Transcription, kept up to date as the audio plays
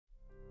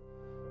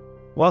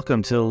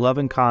Welcome to the Love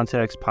and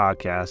Context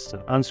podcast, an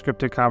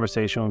unscripted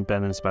conversation with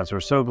Ben and Spencer. We're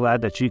so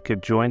glad that you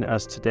could join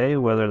us today,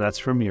 whether that's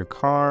from your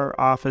car,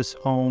 office,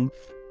 home,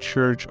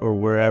 church, or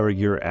wherever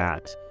you're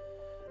at.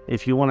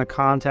 If you want to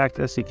contact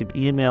us, you can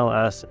email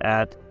us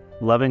at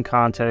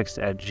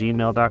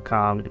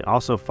loveandcontext@gmail.com. And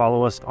also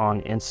follow us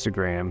on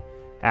Instagram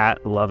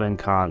at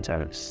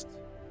loveandcontext.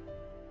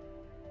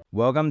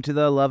 Welcome to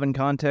the Love and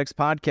Context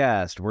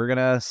podcast. We're going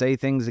to say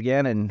things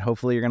again, and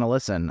hopefully you're going to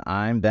listen.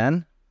 I'm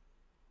Ben.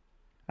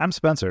 I'm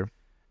Spencer.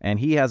 And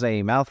he has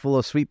a mouthful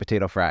of sweet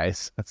potato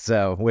fries.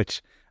 So,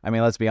 which, I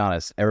mean, let's be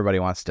honest, everybody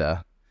wants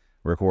to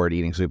record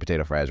eating sweet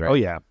potato fries,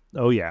 right?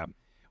 Oh yeah.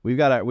 We've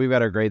got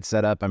a great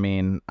setup. I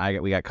mean,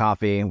 we got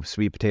coffee,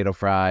 sweet potato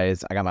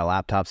fries. I got my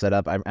laptop set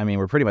up. I mean,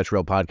 we're pretty much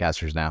real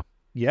podcasters now.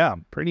 Yeah,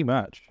 pretty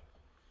much.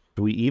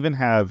 We even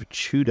have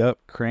chewed up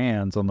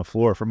crayons on the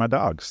floor for my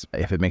dogs.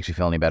 If it makes you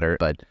feel any better.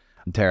 But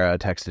Tara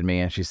texted me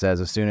and she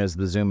says, as soon as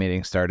the Zoom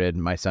meeting started,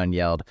 my son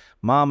yelled,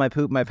 "Mom, I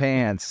pooped my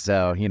pants."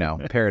 So,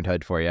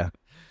 parenthood for you.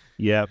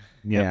 Yep.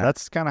 Yeah.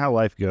 That's kind of how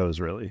life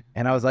goes, really.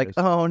 And I was like,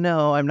 oh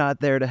no, I'm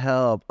not there to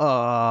help.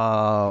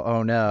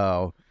 Oh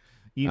no.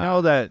 You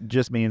know that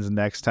just means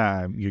next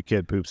time your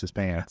kid poops his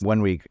pants.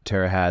 1 week,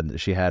 Tara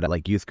had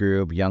like youth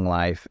group, young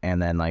life, and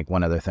then like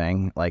one other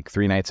thing, like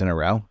 3 nights in a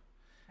row.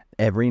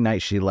 Every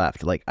night she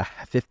left, like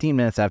 15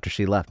 minutes after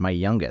she left, my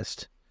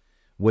youngest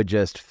would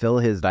just fill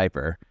his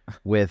diaper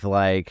with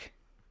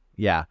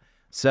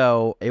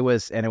So it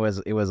was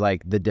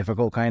like the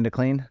difficult kind of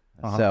clean.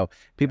 Uh-huh. So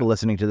people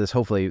listening to this,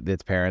 hopefully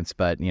it's parents,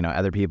 but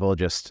other people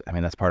that's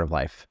part of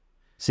life.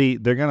 See,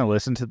 they're going to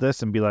listen to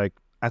this and be like,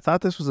 I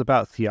thought this was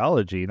about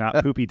theology, not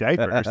poopy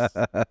diapers.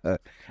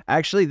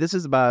 Actually, this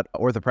is about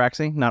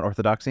orthopraxy, not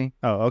orthodoxy.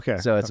 Oh, okay.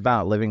 So it's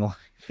about living life.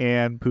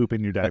 And poop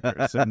in your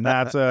diapers. And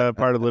that's a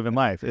part of living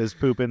life, is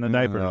poop in the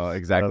diapers. Oh,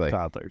 exactly. Of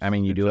toddlers. I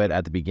mean, you do it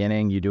at the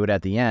beginning, you do it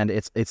at the end.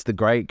 It's the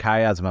great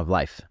chiasm of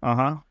life.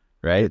 Uh-huh.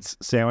 Right? It's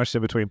sandwiched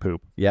in between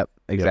poop. Yep,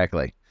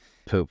 exactly. Yep.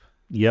 Poop.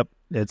 Yep,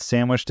 it's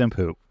sandwiched in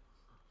poop.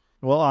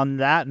 Well, on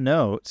that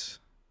note,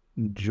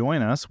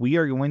 join us. We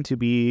are going to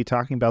be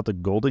talking about the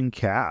golden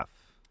calf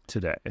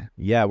today.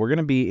 Yeah, we're going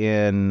to be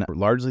in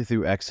largely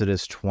through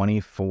Exodus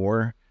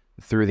 24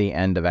 through the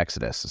end of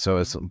Exodus. So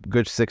it's a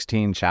good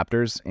 16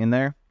 chapters in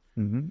there.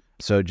 Mm-hmm.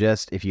 So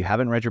just if you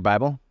haven't read your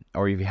Bible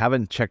or if you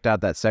haven't checked out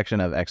that section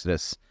of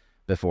Exodus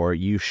before,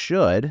 you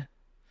should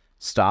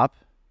stop,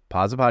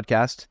 pause the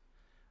podcast.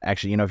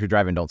 Actually, if you're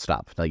driving, don't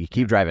stop. Like, you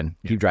keep driving.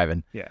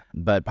 Yeah.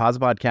 But pause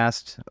the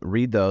podcast,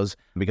 read those,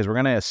 because we're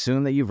going to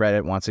assume that you've read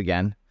it once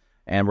again,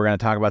 and we're going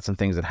to talk about some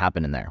things that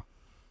happen in there.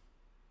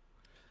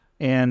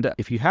 And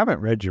if you haven't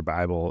read your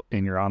Bible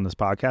and you're on this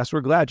podcast,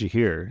 we're glad you're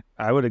here.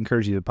 I would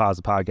encourage you to pause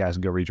the podcast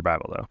and go read your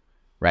Bible, though.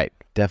 Right.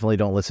 Definitely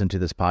don't listen to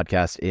this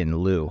podcast in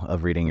lieu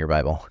of reading your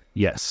Bible.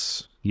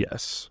 Yes.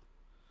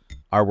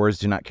 Our words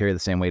do not carry the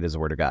same weight as the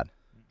Word of God.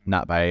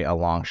 Not by a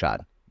long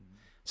shot.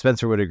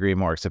 Spencer would agree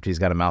more, except he's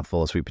got a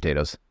mouthful of sweet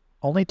potatoes.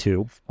 Only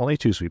two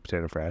sweet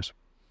potato fries.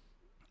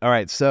 All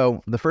right,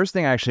 so the first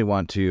thing I actually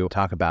want to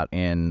talk about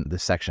in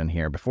this section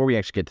here, before we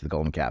actually get to the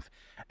golden calf,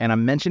 and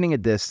I'm mentioning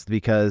this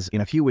because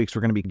in a few weeks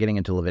we're going to be getting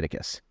into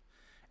Leviticus.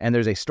 And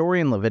there's a story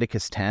in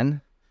Leviticus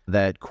 10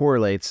 that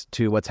correlates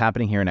to what's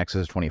happening here in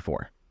Exodus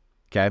 24.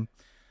 Okay?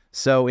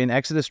 So in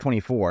Exodus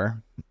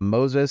 24,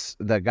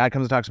 God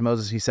comes and talks to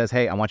Moses. He says,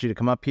 hey, I want you to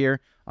come up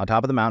here on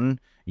top of the mountain.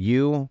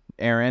 You,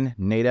 Aaron,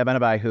 Nadab,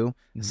 and Abihu,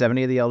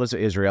 70 of the elders of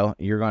Israel,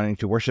 you're going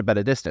to worship at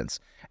a distance.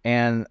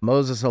 And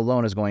Moses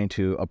alone is going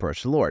to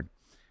approach the Lord.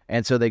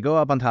 And so they go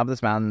up on top of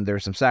this mountain.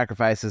 There's some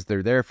sacrifices.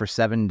 They're there for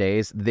 7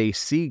 days. They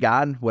see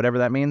God, whatever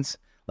that means.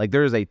 Like,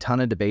 there's a ton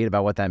of debate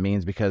about what that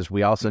means, because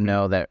we also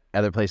know that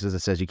other places it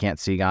says you can't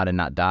see God and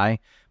not die,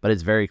 but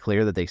it's very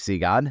clear that they see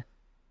God,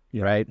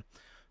 right?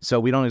 So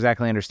we don't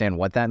exactly understand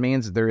what that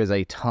means. There is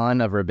a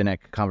ton of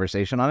rabbinic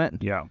conversation on it.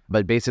 Yeah.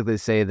 But basically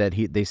say that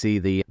they see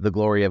the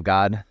glory of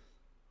God.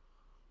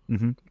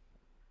 Mm-hmm.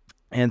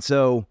 And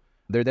so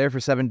they're there for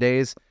 7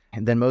 days.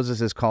 And then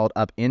Moses is called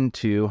up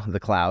into the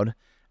cloud.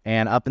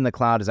 And up in the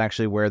cloud is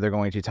actually where they're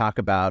going to talk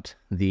about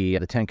the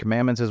 10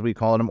 commandments, as we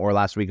called them, or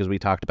last week as we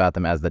talked about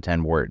them as the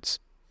 10 words.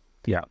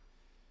 Yeah.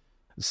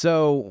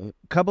 So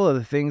a couple of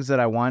the things that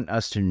I want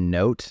us to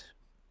note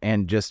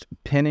and just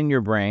pin in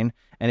your brain.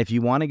 And if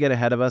you want to get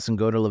ahead of us and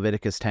go to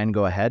Leviticus 10,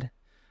 go ahead.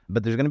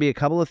 But there's going to be a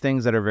couple of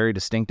things that are very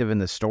distinctive in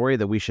this story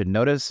that we should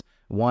notice.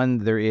 One,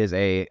 there is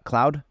a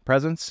cloud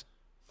presence,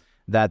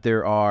 that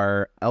there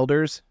are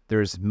elders.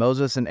 There's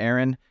Moses and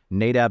Aaron,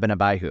 Nadab and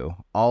Abihu,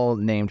 all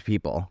named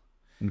people.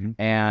 Mm-hmm.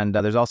 And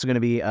there's also going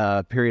to be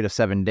a period of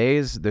 7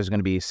 days. There's going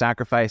to be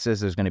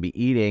sacrifices. There's going to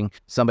be eating.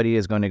 Somebody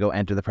is going to go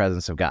enter the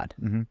presence of God.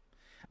 Mm-hmm.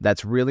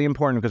 That's really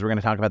important because we're going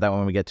to talk about that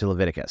when we get to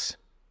Leviticus.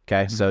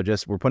 Okay, so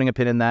we're putting a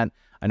pin in that.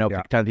 I know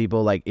a ton of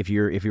people, like, if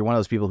you're one of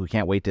those people who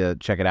can't wait to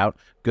check it out,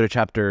 go to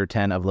chapter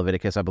 10 of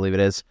Leviticus, I believe it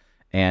is,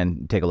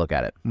 and take a look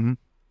at it. Mm-hmm.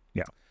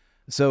 Yeah.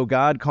 So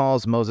God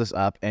calls Moses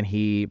up, and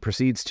he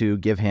proceeds to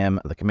give him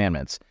the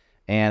commandments.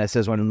 And it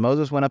says, when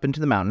Moses went up into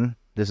the mountain,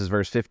 this is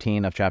verse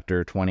 15 of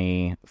chapter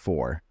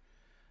 24,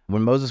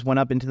 When Moses went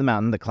up into the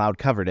mountain, the cloud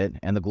covered it,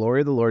 and the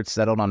glory of the Lord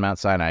settled on Mount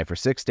Sinai. For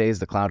 6 days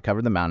the cloud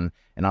covered the mountain,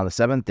 and on the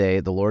 7th day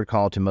the Lord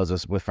called to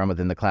Moses from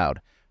within the cloud.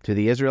 To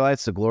the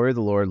Israelites, the glory of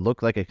the Lord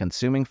looked like a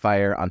consuming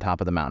fire on top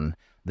of the mountain.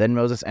 Then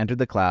Moses entered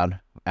the cloud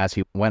as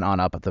he went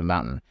on up the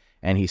mountain,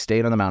 and he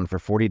stayed on the mountain for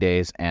 40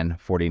 days and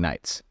 40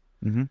 nights.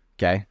 Mm-hmm.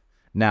 Okay?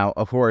 Now,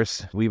 of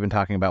course, we've been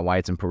talking about why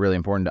it's really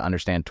important to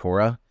understand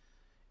Torah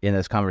in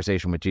this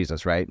conversation with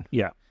Jesus, right?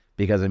 Yeah.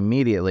 Because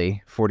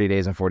immediately, 40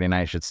 days and 40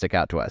 nights should stick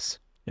out to us.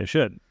 It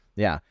should.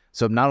 Yeah.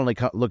 So not only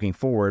looking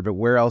forward, but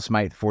where else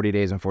might 40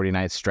 days and 40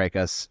 nights strike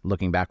us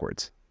looking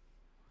backwards?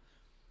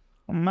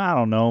 I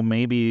don't know.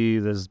 Maybe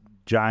this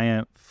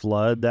giant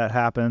flood that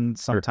happened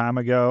some time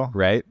ago.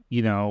 Right.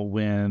 You know,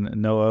 when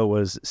Noah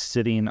was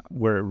sitting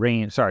where it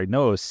rained. Sorry,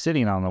 Noah was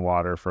sitting on the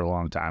water for a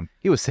long time.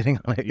 He was sitting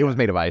on it. It was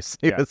made of ice.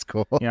 It was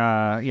cool.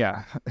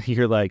 Yeah.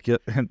 You're like,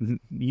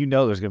 you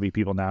know, there's going to be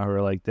people now who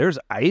are like, there's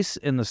ice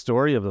in the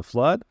story of the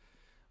flood.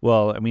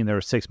 Well, I mean, there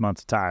were 6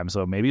 months of time,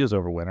 so maybe it was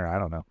over winter. I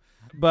don't know.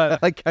 But I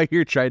like how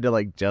you're trying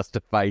to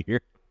justify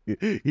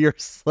your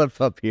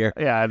slip up here.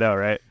 Yeah, I know,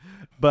 right?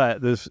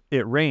 But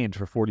it rained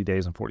for 40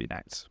 days and 40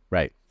 nights.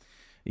 Right.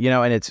 You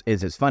know, and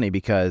it's funny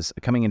because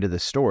coming into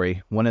this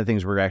story, one of the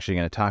things we're actually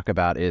going to talk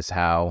about is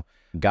how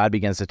God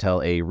begins to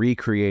tell a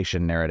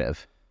recreation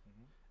narrative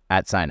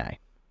at Sinai,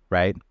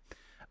 right?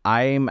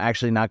 I'm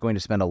actually not going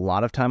to spend a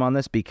lot of time on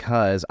this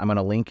because I'm going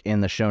to link in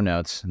the show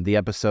notes the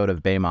episode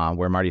of Bema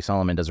where Marty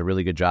Solomon does a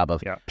really good job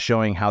of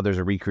showing how there's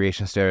a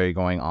recreation story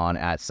going on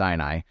at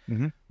Sinai.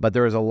 Mm-hmm. But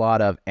there was a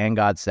lot of, and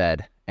God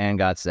said, and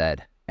God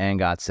said, and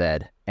God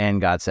said,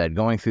 and God said,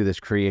 going through this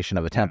creation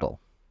of a temple,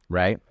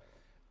 right?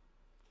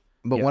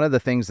 But one of the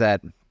things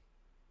that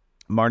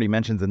Marty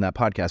mentions in that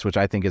podcast, which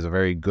I think is a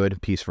very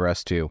good piece for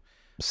us to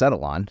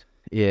settle on,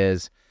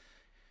 is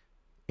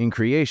in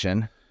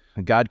creation,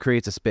 God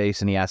creates a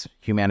space and he asks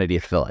humanity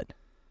to fill it.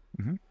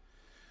 Mm-hmm.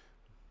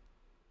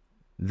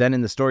 Then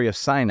in the story of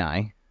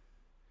Sinai,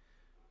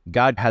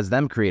 God has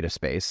them create a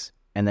space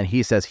and then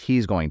he says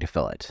he's going to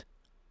fill it.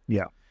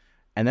 Yeah.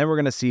 And then we're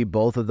going to see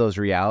both of those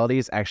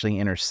realities actually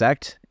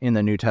intersect in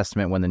the New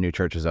Testament when the new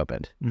church is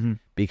opened. Mm-hmm.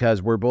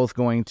 Because we're both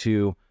going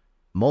to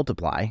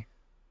multiply,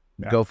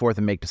 go forth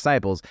and make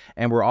disciples,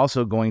 and we're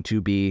also going to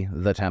be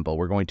the temple.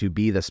 We're going to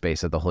be the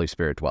space that the Holy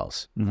Spirit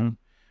dwells. Mm-hmm.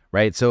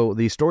 Right? So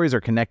these stories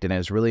are connected, and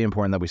it's really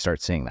important that we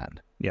start seeing that.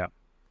 Yeah.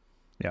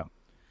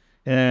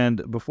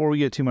 And before we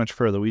get too much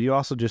further, we do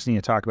also just need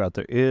to talk about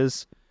there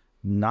is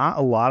not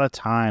a lot of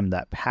time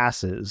that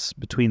passes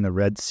between the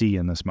Red Sea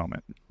and this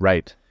moment.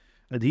 Right.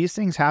 These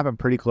things happen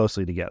pretty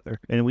closely together,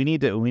 and we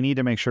need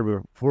to make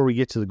sure before we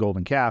get to the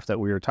golden calf that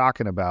we were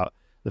talking about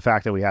the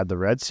fact that we had the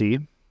Red Sea.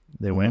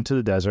 They went to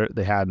the desert.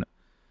 They had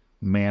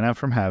manna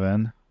from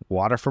heaven,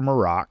 water from a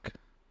rock.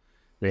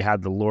 They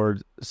had the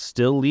Lord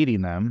still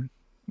leading them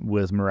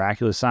with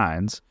miraculous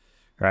signs,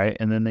 right?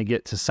 And then they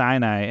get to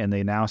Sinai, and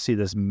they now see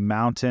this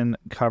mountain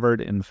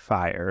covered in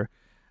fire.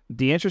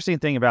 The interesting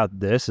thing about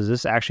this is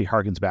this actually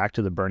harkens back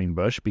to the burning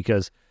bush,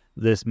 because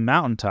this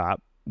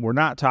mountaintop, we're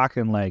not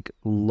talking like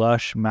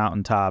lush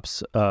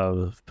mountaintops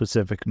of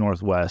Pacific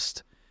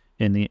Northwest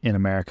in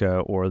America,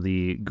 or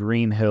the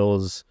green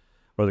hills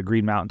or the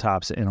green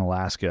mountaintops in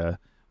Alaska,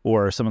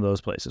 or some of those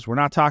places. We're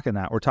not talking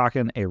that. We're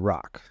talking a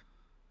rock.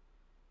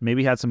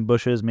 Maybe had some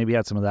bushes, maybe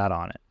had some of that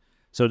on it.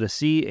 So to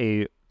see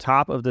a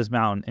top of this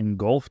mountain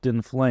engulfed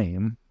in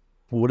flame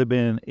would have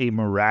been a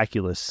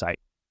miraculous sight.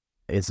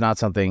 It's not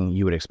something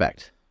you would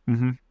expect,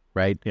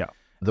 right? Yeah.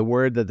 The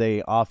word that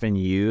they often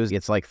use,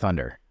 it's like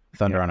thunder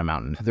on a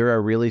mountain. There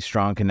are really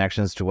strong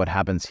connections to what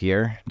happens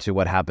here, to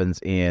what happens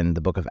in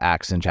the book of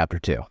Acts in chapter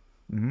 2.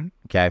 Mm-hmm.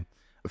 Okay.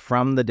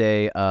 From the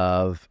day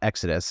of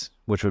Exodus,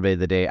 which would be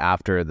the day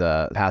after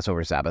the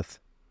Passover Sabbath,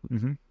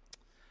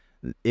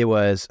 it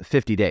was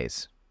 50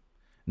 days.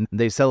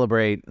 They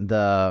celebrate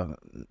the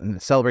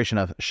celebration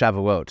of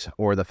Shavuot,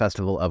 or the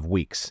Festival of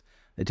Weeks.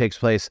 It takes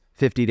place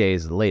 50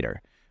 days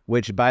later,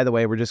 which, by the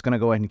way, I'm going to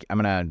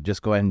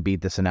just go ahead and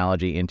beat this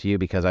analogy into you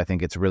because I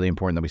think it's really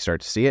important that we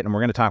start to see it, and we're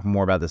going to talk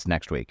more about this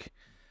next week.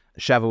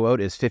 Shavuot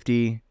is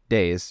 50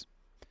 days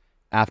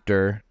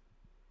after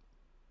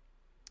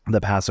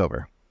the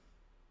Passover.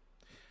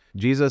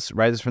 Jesus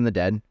rises from the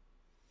dead,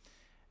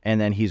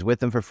 and then he's with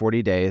them for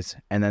 40 days,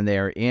 and then they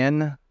are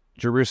in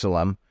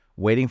Jerusalem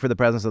waiting for the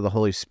presence of the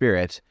Holy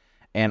Spirit.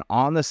 And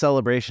on the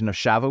celebration of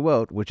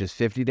Shavuot, which is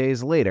 50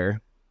 days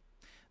later,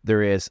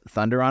 there is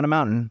thunder on a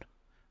mountain,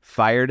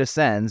 fire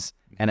descends,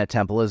 and a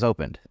temple is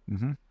opened.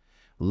 Mm-hmm.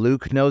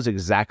 Luke knows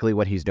exactly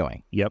what he's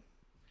doing. Yep,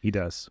 he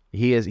does.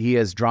 He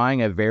is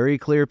drawing a very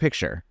clear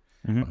picture.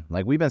 Mm-hmm.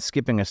 Like, we've been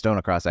skipping a stone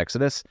across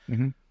Exodus.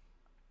 Mm-hmm.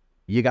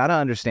 You got to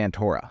understand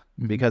Torah,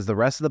 because the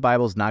rest of the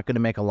Bible is not going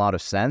to make a lot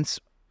of sense,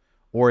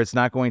 or it's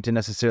not going to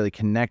necessarily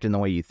connect in the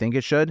way you think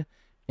it should,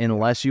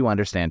 unless you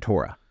understand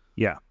Torah.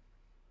 Yeah.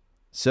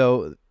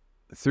 So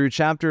through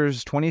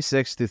chapters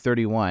 26 through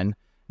 31,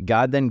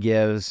 God then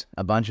gives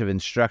a bunch of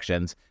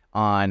instructions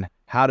on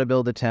how to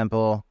build a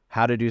temple,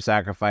 how to do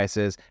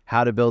sacrifices,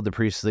 how to build the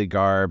priestly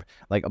garb,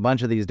 like a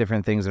bunch of these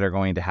different things that are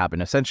going to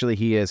happen. Essentially,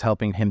 he is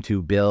helping him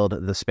to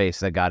build the space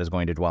that God is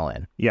going to dwell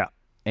in. Yeah.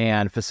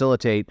 And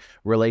facilitate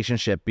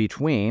relationship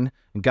between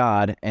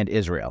God and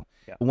Israel.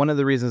 Yeah. One of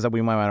the reasons that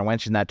we might want to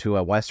mention that to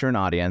a Western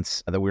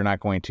audience that we're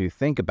not going to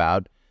think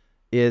about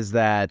is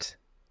that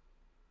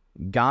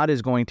God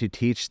is going to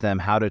teach them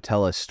how to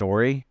tell a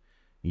story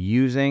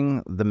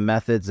using the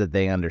methods that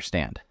they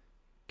understand.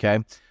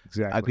 Okay?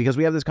 Exactly. Because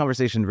we have this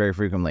conversation very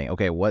frequently.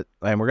 Okay, and we're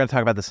going to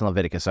talk about this in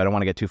Leviticus, so I don't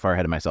want to get too far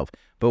ahead of myself.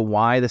 But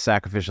why the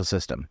sacrificial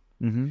system?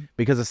 Mm-hmm.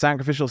 Because the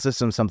sacrificial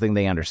system is something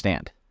they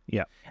understand.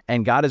 Yeah.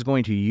 And God is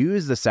going to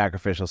use the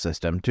sacrificial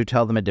system to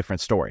tell them a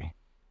different story.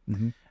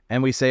 Mm-hmm.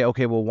 And we say,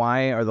 okay, well,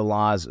 why are the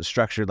laws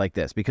structured like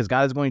this? Because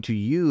God is going to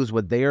use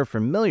what they are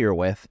familiar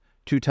with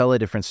to tell a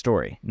different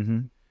story.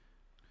 Mm-hmm.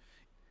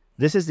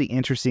 This is the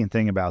interesting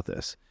thing about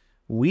this.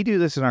 We do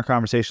this in our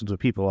conversations with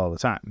people all the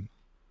time.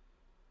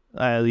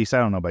 At least I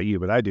don't know about you,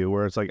 but I do,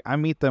 where it's like I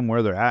meet them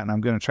where they're at and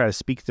I'm going to try to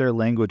speak their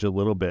language a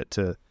little bit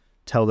to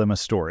tell them a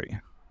story,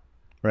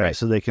 right?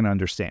 So they can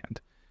understand.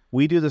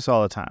 We do this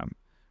all the time,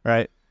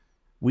 right?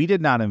 We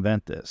did not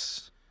invent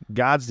this.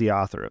 God's the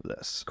author of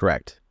this.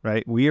 Correct.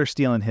 Right? We are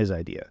stealing his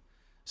idea.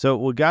 So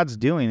what God's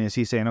doing is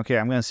he's saying, okay,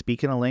 I'm going to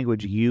speak in a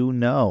language you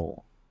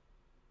know.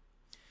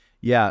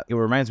 Yeah, it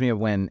reminds me of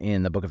when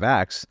in the book of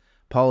Acts,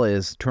 Paul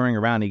is touring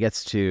around. He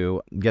gets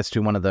to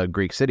one of the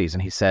Greek cities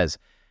and he says,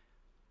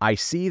 I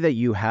see that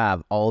you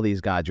have all these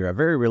gods. You're a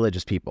very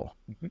religious people.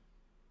 Mm-hmm.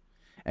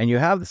 And you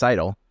have this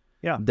idol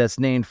that's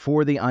named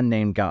for the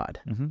unnamed God.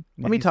 Mm-hmm.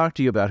 Let me talk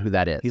to you about who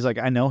that is. He's like,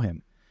 I know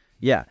him.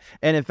 Yeah.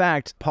 And in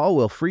fact, Paul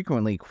will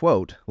frequently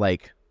quote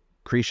like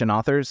Cretan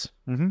authors.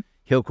 Mm-hmm.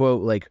 He'll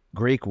quote like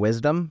Greek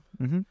wisdom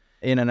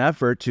in an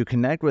effort to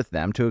connect with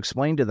them, to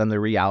explain to them the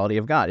reality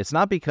of God. It's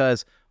not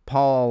because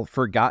Paul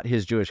forgot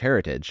his Jewish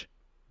heritage.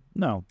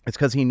 No. It's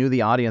because he knew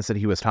the audience that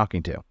he was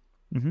talking to.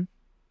 Mm-hmm.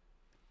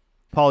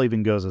 Paul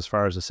even goes as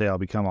far as to say, I'll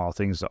become all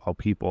things to all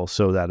people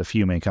so that a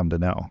few may come to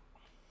know.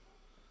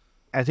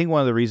 I think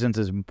one of the reasons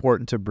it's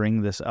important to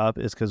bring this up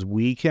is because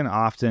we can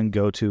often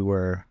go to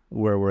where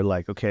we're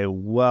like, okay,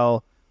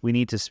 well, we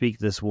need to speak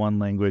this one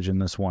language in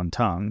this one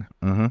tongue.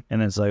 Mm-hmm.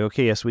 And it's like,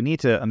 okay, yes, we need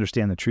to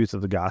understand the truth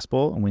of the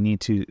gospel and we need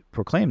to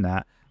proclaim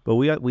that, but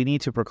we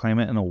need to proclaim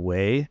it in a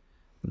way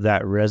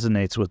that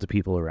resonates with the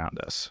people around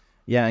us.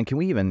 Yeah, and can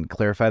we even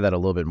clarify that a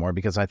little bit more?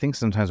 Because I think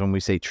sometimes when we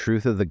say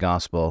truth of the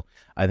gospel,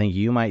 I think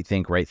you might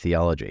think right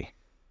theology.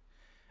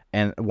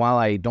 And while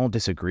I don't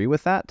disagree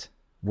with that,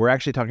 we're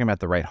actually talking about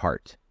the right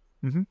heart.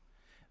 Mm-hmm.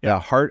 The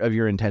heart of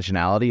your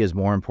intentionality is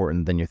more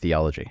important than your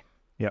theology.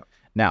 Yeah.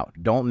 Now,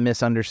 don't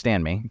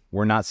misunderstand me.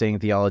 We're not saying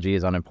theology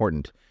is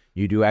unimportant.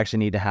 You do actually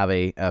need to have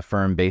a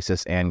firm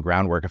basis and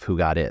groundwork of who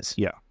God is.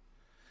 Yeah.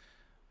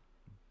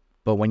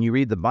 But when you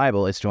read the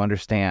Bible, it's to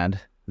understand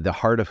the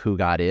heart of who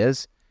God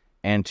is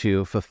and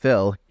to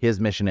fulfill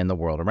his mission in the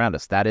world around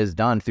us. That is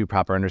done through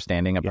proper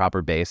understanding, a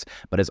proper base,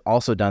 but it's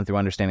also done through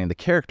understanding the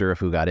character of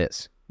who God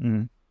is.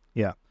 Mm-hmm.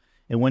 Yeah.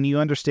 And when you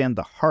understand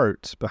the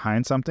heart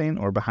behind something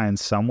or behind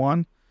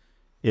someone,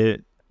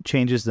 it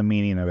changes the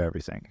meaning of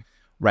everything.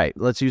 Right.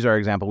 Let's use our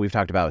example we've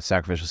talked about with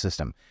sacrificial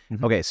system.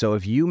 Mm-hmm. Okay, so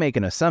if you make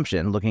an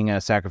assumption looking at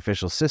a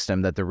sacrificial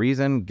system that the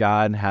reason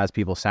God has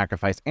people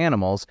sacrifice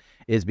animals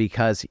is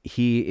because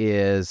he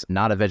is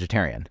not a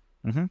vegetarian,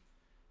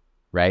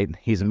 right?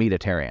 He's a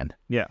meatitarian.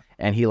 Yeah.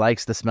 And he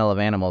likes the smell of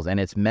animals and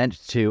it's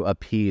meant to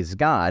appease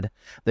God,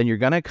 then you're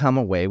going to come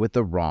away with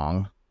the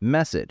wrong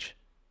message.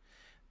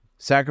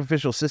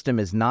 Sacrificial system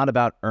is not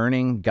about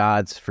earning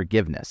God's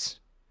forgiveness.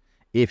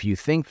 If you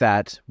think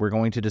that, we're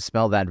going to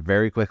dispel that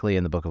very quickly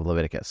in the book of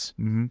Leviticus.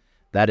 Mm-hmm.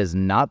 That is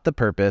not the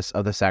purpose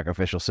of the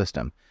sacrificial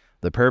system.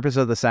 The purpose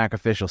of the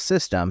sacrificial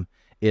system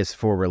is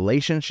for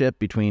relationship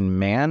between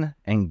man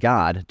and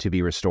God to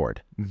be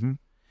restored. Mm-hmm.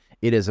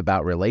 It is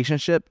about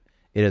relationship,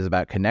 it is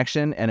about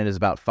connection, and it is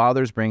about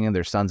fathers bringing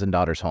their sons and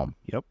daughters home.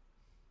 Yep.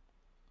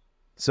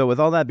 So with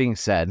all that being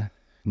said,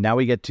 now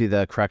we get to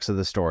the crux of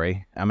the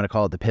story. I'm going to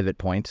call it the pivot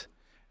point.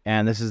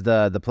 And this is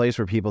the place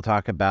where people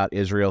talk about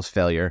Israel's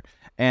failure.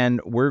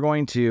 And we're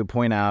going to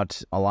point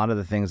out a lot of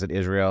the things that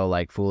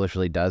Israel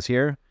foolishly does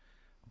here.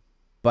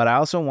 But I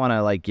also want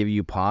to give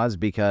you pause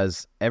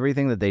because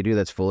everything that they do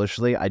that's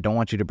foolishly, I don't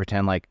want you to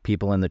pretend like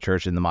people in the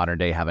church in the modern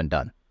day haven't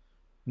done.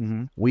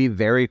 Mm-hmm. We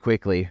very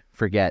quickly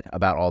forget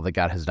about all that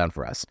God has done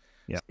for us.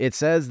 Yeah. It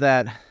says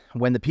that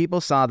when the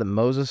people saw that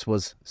Moses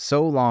was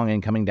so long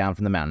in coming down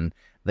from the mountain,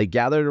 they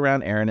gathered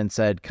around Aaron and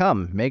said,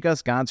 "Come, make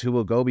us gods who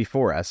will go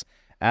before us.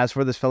 As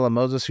for this fellow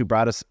Moses who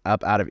brought us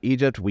up out of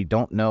Egypt, we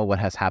don't know what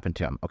has happened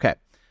to him." Okay, I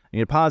need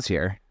to pause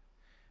here.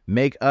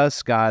 Make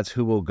us gods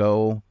who will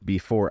go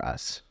before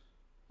us,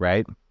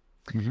 right?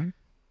 Mm-hmm.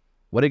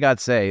 What did God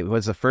say? It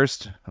was the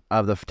first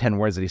of the 10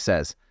 words that he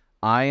says.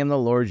 I am the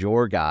Lord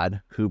your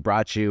God who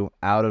brought you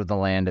out of the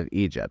land of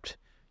Egypt.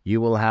 You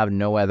will have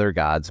no other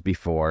gods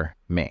before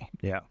me.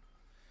 Yeah.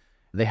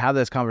 They have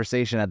this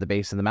conversation at the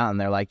base of the mountain.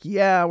 They're like,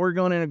 yeah, we're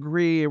going to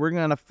agree. We're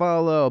going to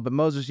follow. But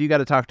Moses, you got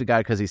to talk to God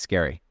because he's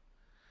scary.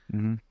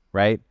 Mm-hmm.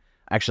 Right?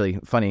 Actually,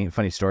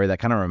 funny story. That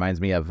kind of reminds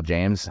me of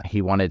James.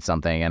 He wanted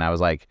something, and I was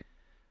like,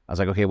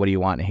 okay, what do you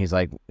want? And he's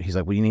like,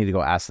 well, you need to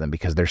go ask them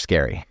because they're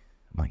scary.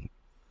 I'm like,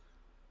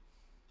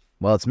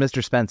 well, it's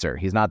Mr. Spencer.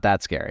 He's not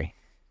that scary,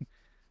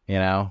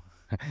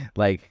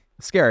 like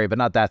scary, but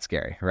not that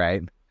scary,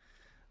 right?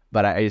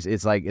 But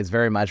it's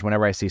very much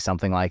whenever I see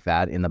something like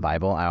that in the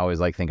Bible, I always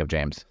think of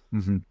James.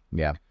 Mm-hmm.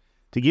 Yeah.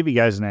 To give you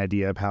guys an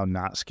idea of how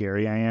not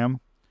scary I am,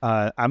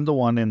 I'm the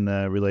one in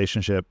the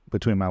relationship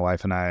between my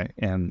wife and I,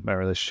 and my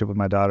relationship with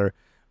my daughter,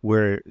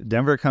 where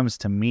Denver comes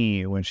to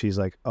me when she's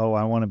like, oh,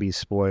 I want to be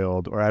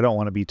spoiled, or I don't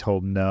want to be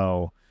told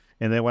no.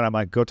 And then when I'm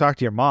like, go talk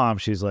to your mom,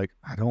 she's like,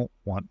 I don't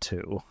want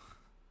to.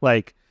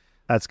 Like,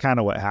 that's kind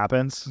of what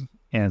happens.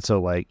 And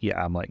so,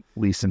 I'm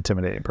least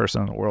intimidating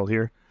person in the world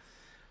here.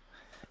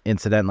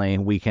 Incidentally,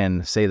 we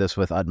can say this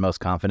with utmost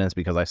confidence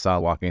because I saw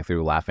walking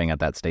through laughing at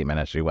that statement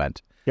as she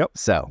went. Yep.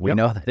 So we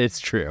know that it's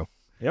true.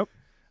 Yep.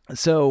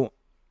 So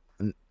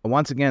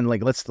once again,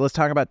 let's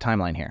talk about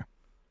timeline here.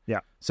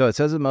 Yeah. So it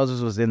says that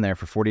Moses was in there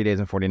for 40 days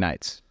and 40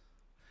 nights.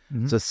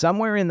 Mm-hmm. So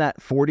somewhere in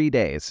that 40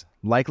 days,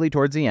 likely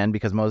towards the end,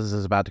 because Moses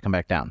is about to come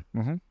back down,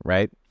 mm-hmm.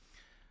 right?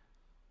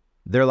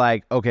 They're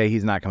like, okay,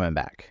 he's not coming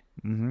back.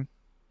 Mm-hmm.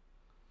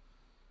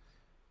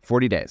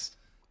 40 days.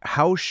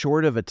 How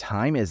short of a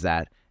time is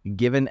that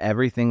given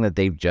everything that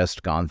they've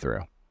just gone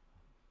through?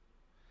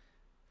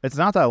 It's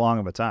not that long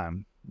of a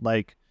time.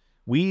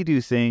 We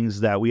do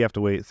things that we have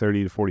to wait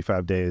 30 to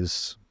 45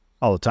 days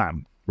all the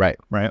time. Right.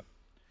 Right.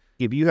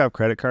 If you have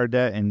credit card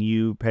debt and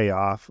you pay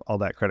off all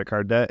that credit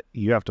card debt,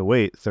 you have to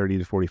wait 30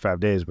 to 45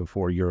 days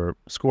before your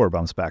score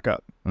bumps back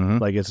up.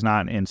 Mm-hmm. It's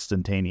not an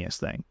instantaneous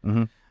thing.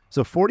 Mm-hmm.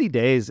 So 40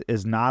 days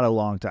is not a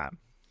long time.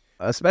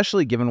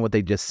 Especially given what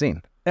they just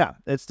seen. Yeah,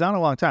 it's not a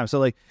long time.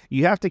 So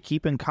you have to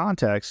keep in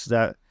context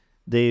that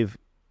they've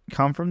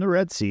come from the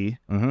Red Sea.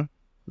 Mm-hmm.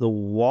 The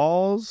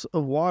walls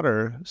of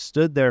water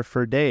stood there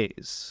for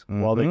days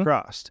while they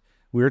crossed.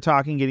 We were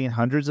talking getting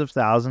hundreds of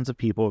thousands of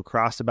people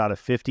across about a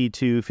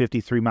 52,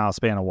 53 mile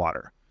span of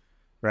water,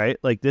 right?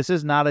 This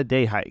is not a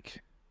day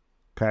hike.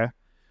 Okay.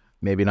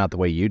 Maybe not the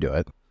way you do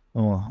it.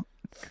 Well,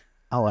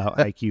 I'll out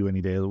hike you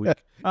any day of the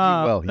week.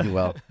 You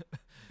will.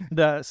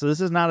 So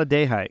this is not a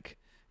day hike.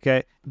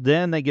 Okay.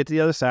 Then they get to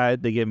the other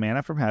side. They get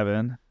manna from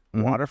heaven,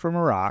 water from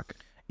a rock.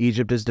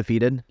 Egypt is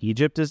defeated.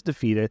 Egypt is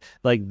defeated.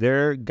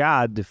 Their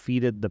God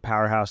defeated the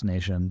powerhouse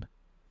nation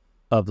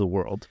of the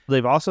world.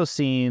 They've also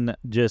seen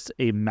just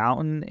a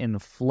mountain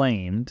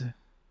inflamed,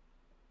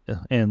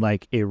 and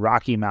a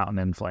rocky mountain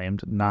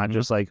inflamed, not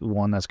just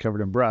one that's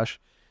covered in brush.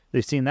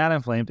 They've seen that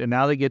inflamed, and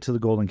now they get to the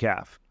golden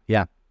calf.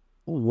 Yeah.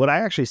 What I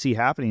actually see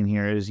happening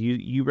here is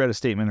you read a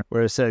statement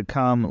where it said,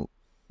 come,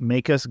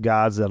 make us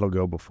gods that'll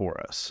go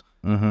before us.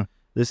 Mm-hmm.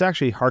 This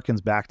actually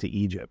harkens back to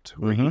Egypt,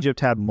 where Egypt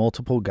had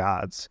multiple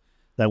gods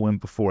that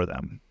went before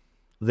them.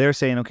 They're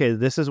saying, okay,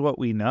 this is what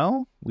we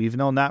know. We've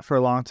known that for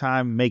a long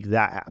time. Make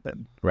that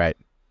happen. Right.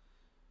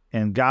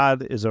 And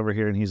God is over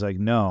here and he's like,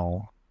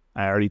 no,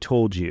 I already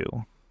told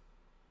you,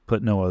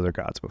 put no other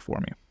gods before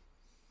me.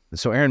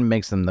 So Aaron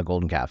makes them the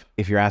golden calf.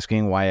 If you're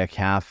asking why a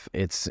calf,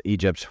 it's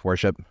Egypt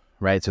worship,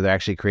 right? So they're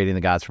actually creating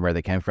the gods from where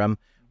they came from,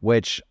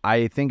 which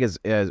I think is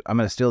I'm going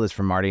to steal this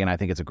from Marty, and I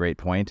think it's a great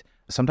point.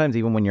 Sometimes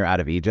even when you're out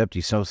of Egypt,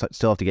 you still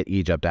have to get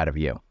Egypt out of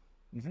you.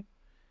 Mm-hmm.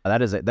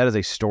 That is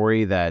a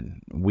story that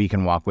we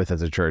can walk with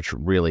as a church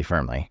really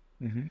firmly.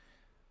 Mm-hmm.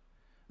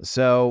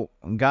 So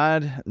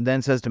God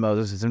then says to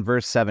Moses, it's in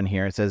verse 7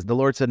 here, it says, the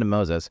Lord said to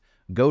Moses,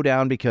 go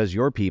down because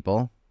your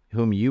people,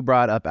 whom you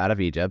brought up out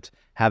of Egypt,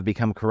 have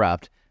become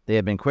corrupt. They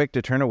have been quick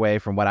to turn away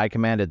from what I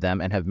commanded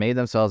them and have made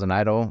themselves an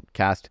idol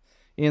cast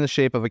in the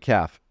shape of a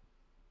calf.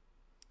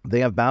 They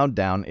have bowed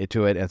down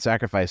to it and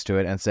sacrificed to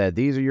it and said,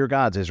 these are your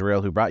gods,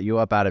 Israel, who brought you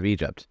up out of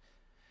Egypt.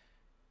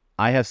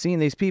 I have seen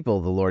these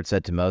people, the Lord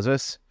said to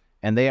Moses,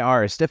 and they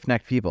are a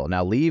stiff-necked people.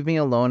 Now leave me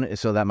alone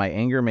so that my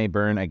anger may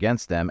burn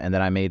against them and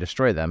that I may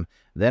destroy them.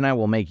 Then I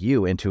will make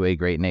you into a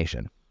great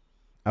nation.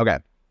 Okay.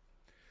 A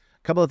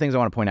couple of things I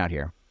want to point out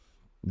here.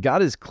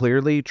 God is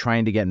clearly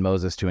trying to get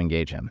Moses to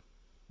engage him.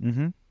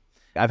 Mm-hmm.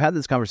 I've had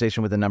this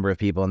conversation with a number of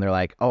people and they're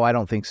like, oh, I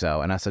don't think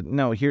so. And I said,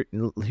 no,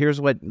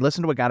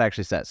 listen to what God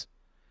actually says.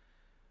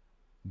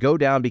 Go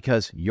down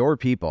because your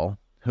people,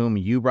 whom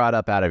you brought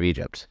up out of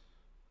Egypt.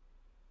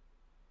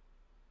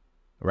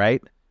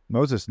 Right?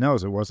 Moses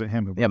knows it wasn't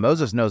him.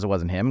 Moses knows it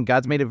wasn't him.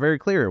 God's made it very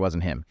clear it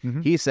wasn't him.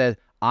 Mm-hmm. He said,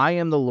 I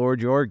am the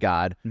Lord your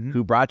God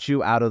who brought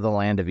you out of the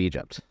land of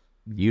Egypt.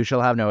 You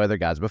shall have no other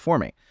gods before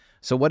me.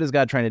 So what is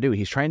God trying to do?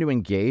 He's trying to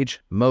engage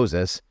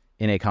Moses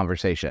in a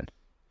conversation.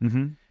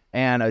 Mm-hmm.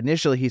 And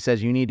initially he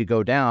says, you need to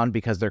go down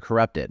because they're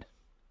corrupted.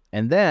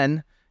 And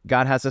then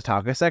God has to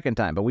talk a second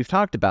time. But we've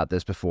talked about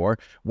this before.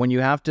 When you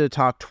have to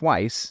talk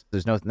twice,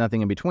 there's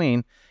nothing in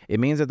between, it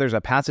means that there's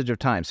a passage of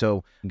time.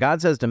 So God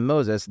says to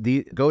Moses,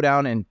 go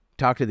down and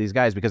talk to these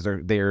guys because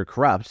they're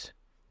corrupt.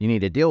 You need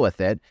to deal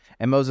with it.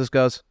 And Moses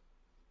goes,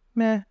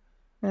 meh,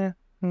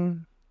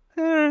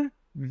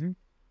 Mm-hmm.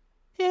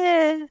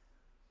 yeah.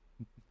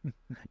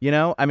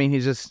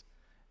 He's just,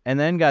 and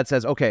then God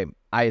says, okay,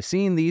 I have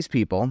seen these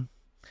people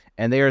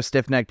and they are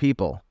stiff-necked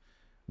people.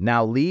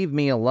 Now leave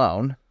me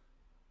alone,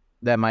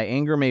 that my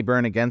anger may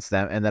burn against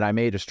them, and that I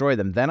may destroy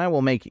them. Then I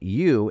will make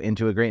you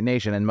into a great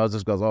nation. And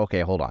Moses goes,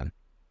 okay, hold on.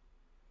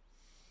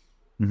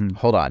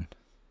 Hold on.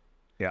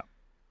 Yeah.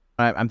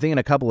 I'm thinking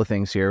a couple of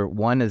things here.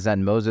 One is that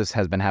Moses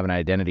has been having an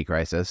identity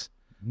crisis.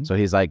 So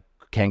he's like,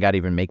 can God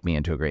even make me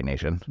into a great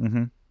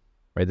nation?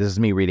 Right? This is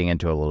me reading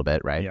into it a little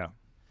bit, right? Yeah.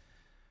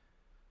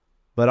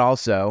 But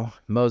also,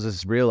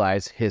 Moses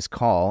realized his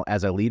call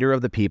as a leader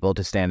of the people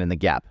to stand in the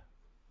gap.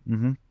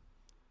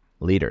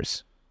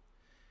 Leaders.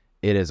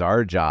 It is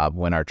our job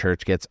when our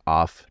church gets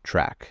off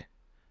track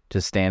to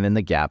stand in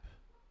the gap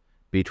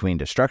between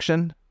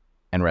destruction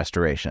and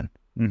restoration.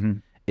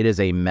 It is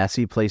a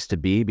messy place to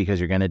be because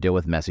you're going to deal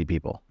with messy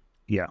people.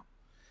 Yeah.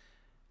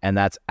 And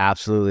that's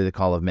absolutely the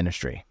call of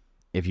ministry.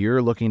 If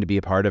you're looking to be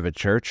a part of a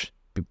church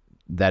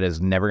that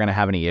is never going to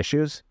have any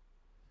issues,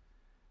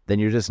 then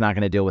you're just not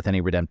going to deal with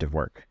any redemptive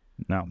work.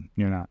 No,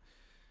 you're not.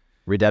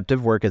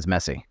 Redemptive work is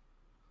messy.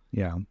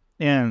 Yeah.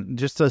 And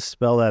just to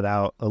spell that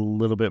out a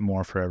little bit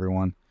more for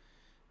everyone,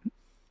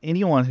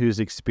 anyone who's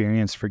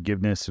experienced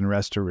forgiveness and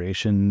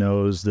restoration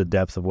knows the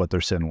depth of what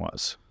their sin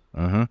was.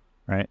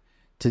 Right?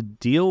 To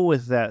deal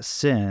with that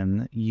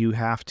sin, you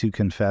have to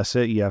confess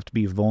it. You have to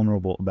be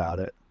vulnerable about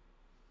it.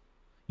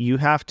 You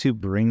have to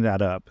bring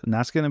that up. And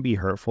that's going to be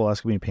hurtful.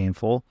 That's going to be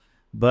painful.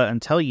 But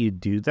until you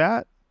do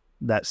that,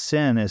 that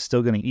sin is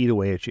still going to eat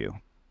away at you.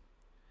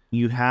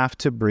 You have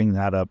to bring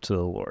that up to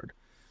the Lord.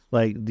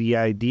 Like, the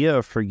idea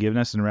of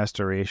forgiveness and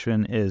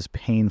restoration is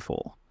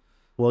painful.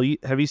 Well,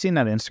 have you seen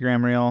that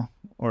Instagram reel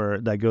or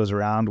that goes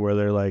around where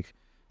they're like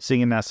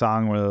singing that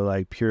song where they're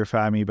like,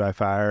 purify me by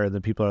fire? And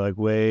the people are like,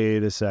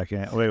 wait a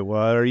second. Wait,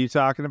 what are you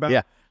talking about?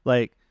 Yeah.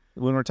 Like,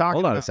 when we're talking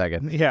Hold on about, a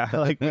second. Yeah.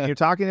 Like, when you're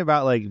talking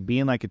about like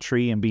being like a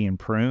tree and being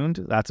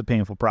pruned, that's a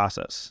painful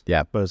process.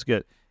 Yeah. But it's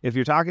good. If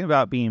you're talking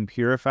about being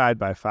purified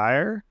by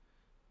fire,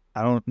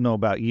 I don't know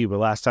about you, but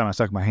last time I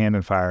stuck my hand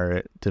in fire,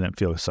 it didn't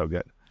feel so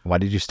good. Why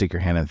did you stick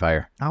your hand in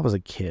fire? I was a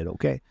kid,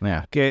 okay?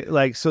 Yeah. Okay,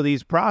 like, so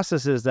these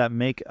processes that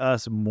make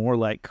us more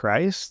like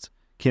Christ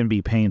can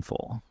be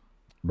painful.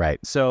 Right.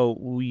 So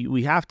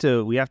we have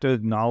to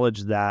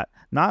acknowledge that,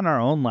 not in our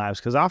own lives,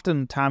 because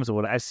oftentimes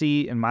what I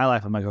see in my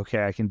life, I'm like,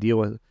 okay, I can deal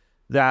with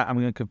that. I'm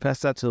going to confess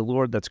that to the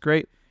Lord. That's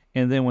great.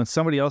 And then when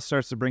somebody else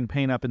starts to bring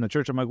pain up in the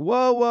church, I'm like,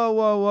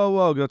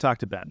 whoa, go talk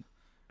to Ben,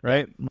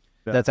 right?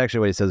 That's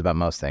actually what he says about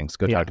most things.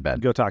 Go talk to Ben.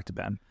 Go talk to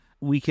Ben.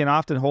 We can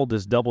often hold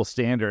this double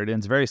standard, and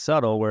it's very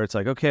subtle where it's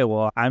like, okay,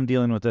 well, I'm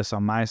dealing with this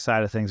on my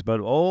side of things,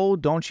 but oh,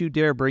 don't you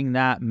dare bring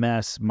that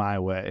mess my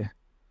way.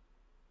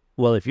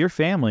 Well, if you're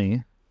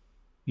family,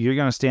 you're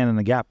going to stand in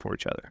the gap for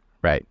each other.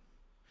 Right.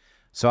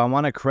 So I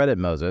want to credit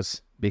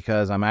Moses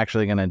because I'm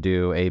actually going to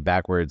do a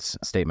backwards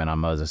statement on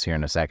Moses here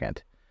in a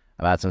second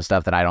about some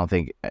stuff that I don't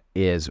think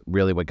is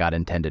really what God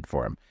intended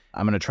for him.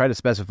 I'm going to try to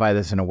specify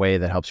this in a way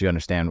that helps you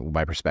understand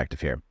my perspective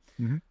here.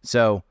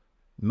 So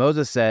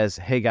Moses says,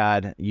 hey,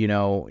 God,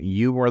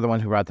 you were the one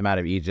who brought them out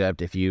of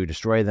Egypt. If you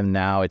destroy them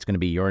now, it's going to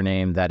be your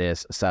name that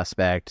is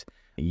suspect.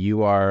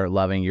 You are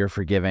loving, you're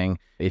forgiving.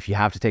 If you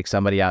have to take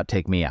somebody out,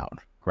 take me out,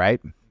 right?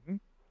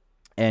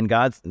 And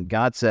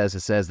God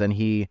says, then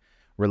he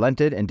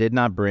relented and did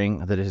not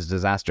bring his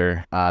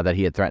disaster that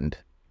he had threatened.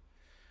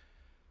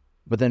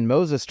 But then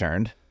Moses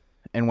turned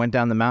and went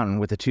down the mountain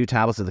with the 2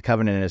 tablets of the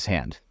covenant in his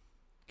hand.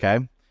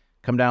 Okay?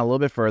 Come down a little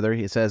bit further.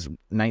 He says,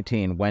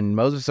 19, when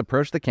Moses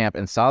approached the camp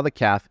and saw the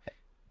calf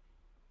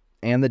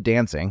and the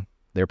dancing,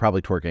 they were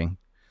probably twerking,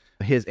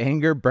 his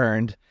anger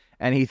burned,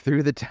 and he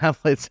threw the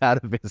tablets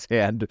out of his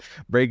hand,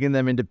 breaking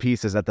them into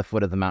pieces at the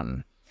foot of the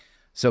mountain.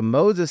 So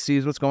Moses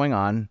sees what's going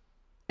on,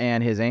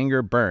 and his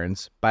anger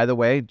burns, by the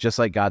way, just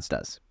like God's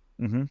does.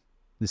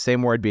 The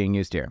same word being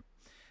used here.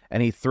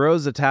 And he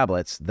throws the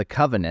tablets, the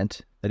covenant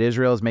that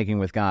Israel is making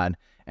with God,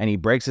 and he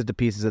breaks it to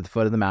pieces at the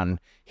foot of the mountain.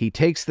 He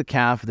takes the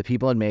calf the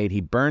people had made,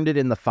 he burned it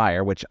in the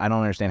fire, which I don't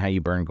understand how you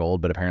burn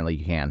gold, but apparently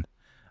you can.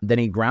 Then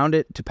he ground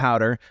it to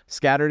powder,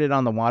 scattered it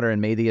on the water,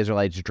 and made the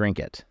Israelites drink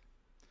it.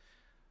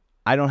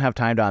 I don't have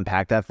time to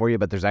unpack that for you,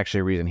 but there's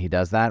actually a reason he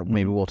does that.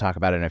 Maybe we'll talk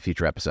about it in a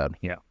future episode.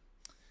 Yeah.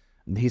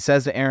 He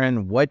says to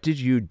Aaron, what did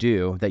you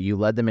do that you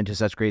led them into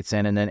such great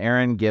sin? And then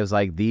Aaron gives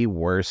like the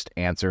worst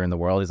answer in the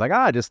world. He's like,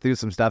 I just threw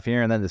some stuff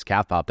here and then this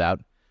calf popped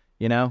out,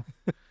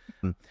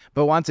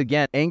 But once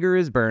again, anger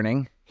is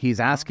burning. He's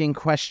asking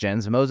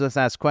questions. Moses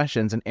asks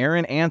questions and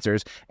Aaron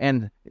answers.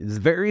 And it's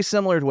very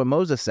similar to what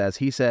Moses says.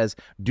 He says,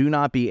 do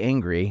not be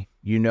angry.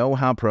 You know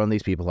how prone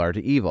these people are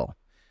to evil.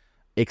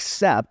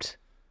 Except,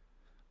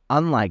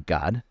 unlike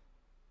God,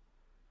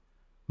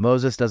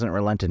 Moses doesn't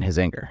relent in his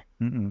anger.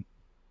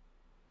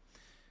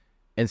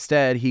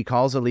 Instead, he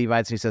calls the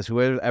Levites and he says,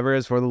 whoever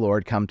is for the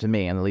Lord, come to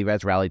me. And the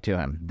Levites rallied to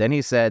him. Then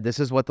he said, this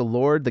is what the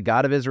Lord, the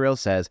God of Israel,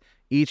 says.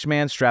 Each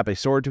man strap a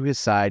sword to his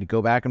side,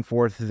 go back and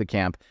forth through the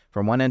camp,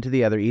 from one end to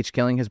the other, each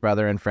killing his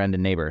brother and friend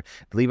and neighbor.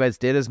 The Levites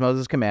did as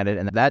Moses commanded,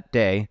 and that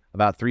day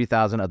about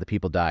 3,000 of the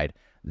people died.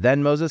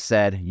 Then Moses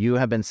said, you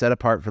have been set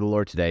apart for the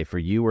Lord today, for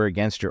you were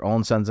against your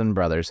own sons and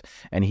brothers,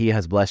 and he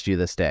has blessed you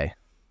this day.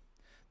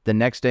 The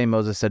next day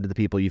Moses said to the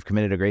people, "You've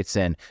committed a great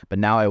sin, but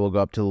now I will go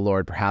up to the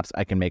Lord. Perhaps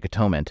I can make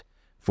atonement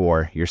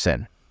for your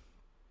sin."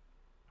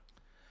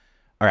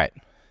 All right,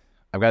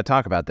 I've got to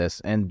talk about this,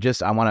 and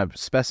I want to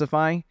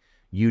specify,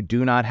 you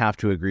do not have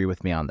to agree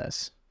with me on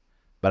this.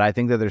 But I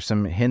think that there's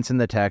some hints in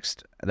the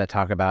text that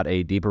talk about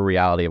a deeper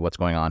reality of what's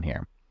going on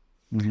here.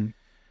 Mm-hmm.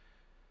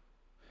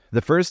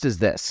 The first is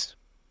this.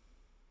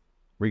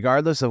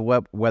 Regardless of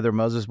whether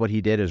Moses, what he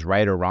did is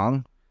right or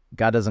wrong,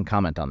 God doesn't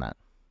comment on that.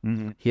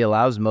 Mm-hmm. He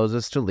allows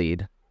Moses to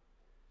lead,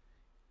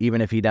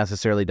 even if he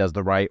necessarily does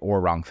the right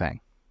or wrong thing.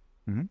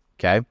 Mm-hmm.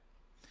 Okay?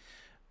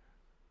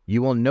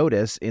 You will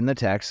notice in the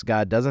text,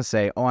 God doesn't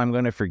say, "Oh, I'm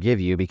going to forgive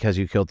you because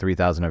you killed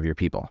 3,000 of your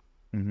people."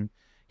 Mm-hmm.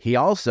 He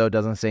also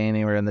doesn't say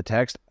anywhere in the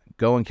text,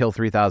 "Go and kill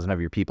 3,000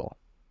 of your people."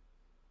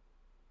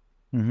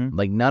 Mm-hmm.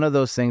 Like, none of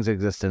those things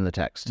exist in the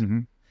text. Mm-hmm.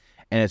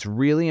 And it's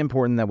really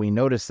important that we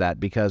notice that,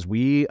 because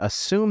we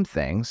assume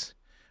things.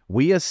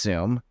 We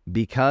assume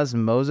because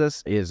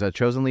Moses is a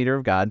chosen leader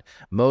of God,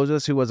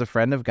 Moses, who was a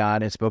friend of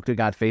God and spoke to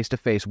God face to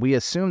face, we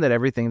assume that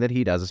everything that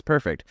he does is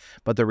perfect.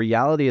 But the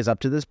reality is, up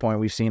to this point,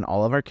 we've seen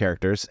all of our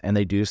characters and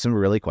they do some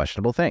really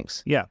questionable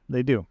things. Yeah,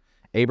 they do.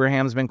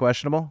 Abraham's been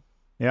questionable.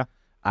 Yeah.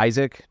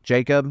 Isaac,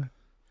 Jacob.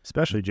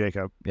 Especially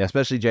Jacob. Yeah,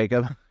 especially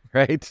Jacob,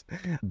 right?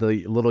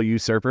 The little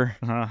usurper.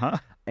 Uh-huh.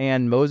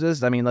 And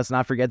Moses, I mean, let's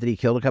not forget that he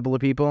killed a couple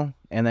of people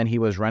and then he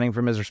was running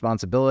from his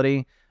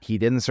responsibility. He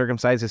didn't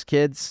circumcise his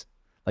kids.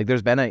 Like,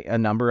 there's been a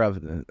number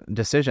of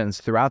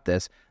decisions throughout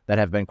this that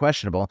have been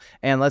questionable.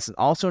 And let's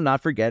also not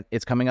forget,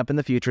 it's coming up in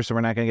the future, so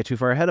we're not going to get too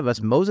far ahead of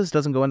us. Moses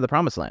doesn't go into the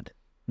promised land.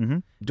 Mm-hmm.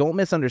 Don't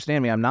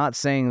misunderstand me. I'm not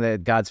saying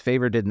that God's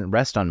favor didn't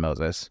rest on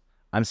Moses.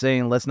 I'm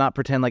saying let's not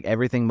pretend like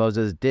everything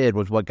Moses did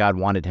was what God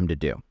wanted him to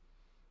do.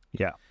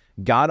 Yeah.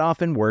 God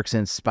often works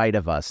in spite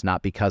of us,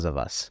 not because of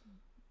us.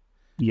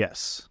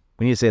 Yes.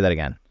 We need to say that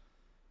again.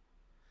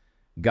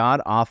 God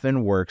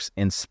often works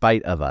in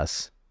spite of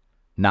us,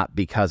 not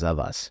because of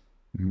us.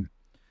 Mm-hmm.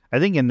 I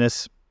think in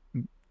this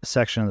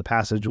section of the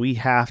passage, we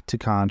have to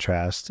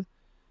contrast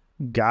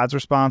God's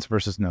response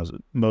versus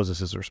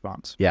Moses'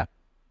 response. Yeah.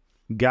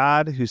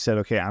 God, who said,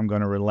 "Okay, I'm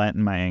going to relent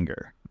in my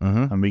anger.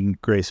 Mm-hmm. I'm being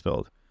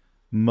grace-filled."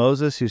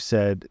 Moses, who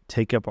said,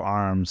 "Take up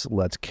arms,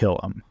 let's kill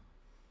him."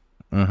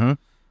 Mm-hmm.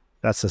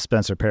 That's the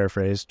Spencer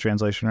paraphrase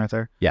translation right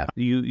there. Yeah.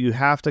 You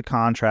have to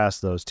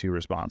contrast those two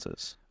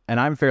responses. And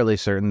I'm fairly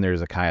certain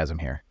there's a chiasm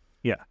here.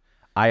 Yeah.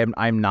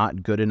 I'm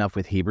not good enough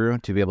with Hebrew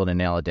to be able to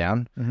nail it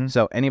down. Mm-hmm.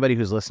 So anybody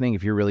who's listening,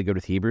 if you're really good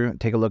with Hebrew,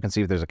 take a look and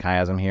see if there's a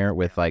chiasm here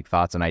with like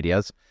thoughts and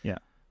ideas. Yeah.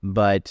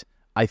 But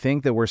I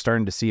think that we're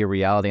starting to see a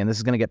reality, and this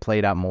is going to get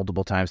played out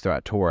multiple times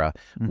throughout Torah.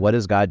 Mm-hmm. What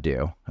does God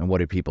do, and what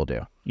do people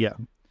do? Yeah.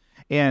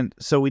 And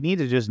so we need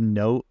to just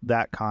note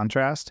that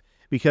contrast,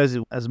 because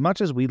as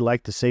much as we'd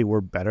like to say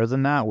we're better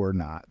than that, we're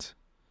not.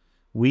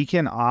 We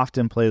can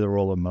often play the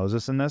role of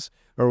Moses in this,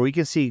 or we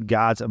can see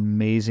God's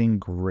amazing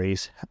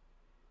grace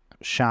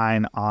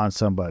shine on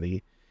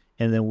somebody,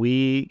 and then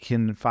we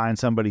can find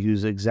somebody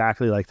who's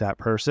exactly like that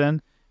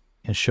person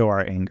and show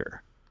our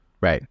anger.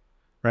 Right.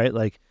 Right?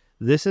 Like,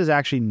 this is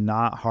actually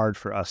not hard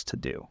for us to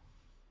do.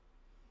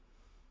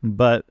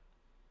 But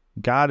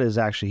God is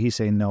actually, he's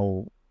saying,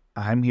 "No,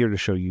 I'm here to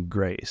show you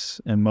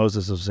grace." And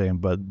Moses is saying,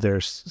 "But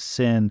their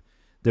sin,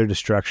 their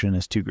destruction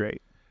is too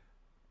great."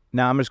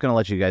 Now, I'm just going to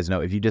let you guys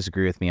know, if you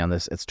disagree with me on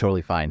this, it's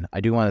totally fine.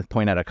 I do want to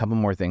point out a couple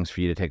more things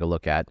for you to take a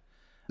look at.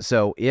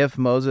 So if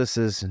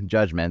Moses'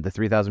 judgment, the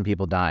 3,000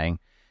 people dying,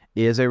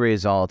 is a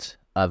result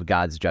of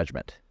God's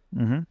judgment,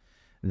 Mm-hmm.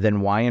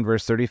 then why in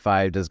verse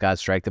 35 does God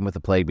strike them with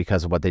a plague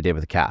because of what they did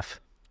with the calf?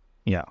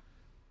 Yeah.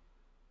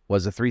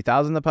 Was the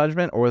 3,000 the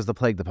punishment, or was the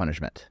plague the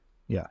punishment?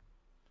 Yeah.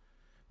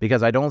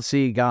 Because I don't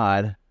see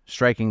God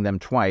striking them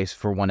twice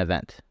for one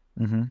event.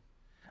 Mm-hmm.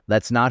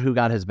 That's not who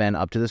God has been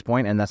up to this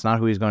point, and that's not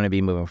who he's going to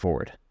be moving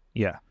forward.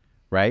 Yeah.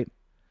 Right?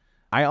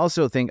 I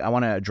also think I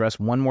want to address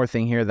one more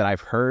thing here that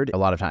I've heard a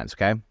lot of times,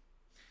 okay?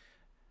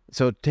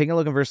 So taking a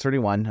look at verse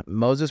 31,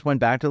 Moses went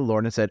back to the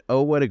Lord and said,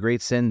 "Oh, what a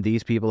great sin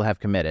these people have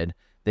committed.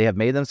 They have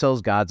made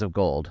themselves gods of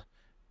gold.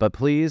 But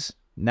please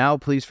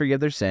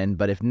forgive their sin,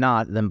 but if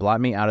not, then blot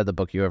me out of the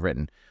book you have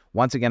written."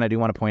 Once again, I do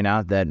want to point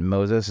out that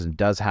Moses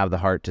does have the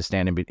heart to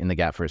stand in the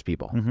gap for his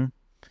people. Mm-hmm.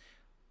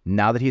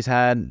 Now that he's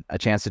had a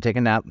chance to take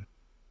a nap,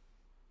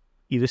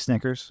 Eat a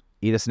Snickers.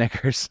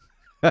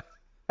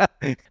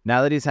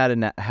 Now that he's had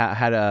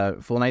a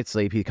full night's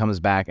sleep, he comes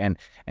back and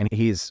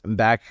he's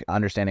back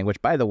understanding,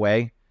 which, by the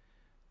way,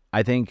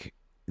 I think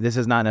this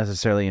is not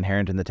necessarily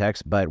inherent in the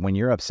text, but when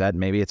you're upset,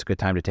 maybe it's a good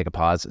time to take a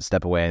pause,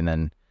 step away, and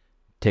then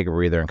take a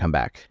breather and come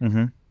back.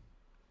 Mm-hmm.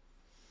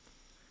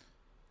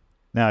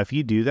 Now, if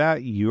you do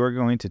that, you are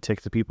going to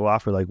tick the people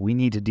off who are like, "We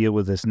need to deal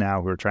with this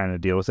now," who are trying to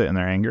deal with it in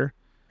their anger.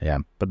 Yeah.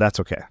 But that's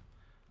okay.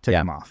 Tick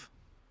them off.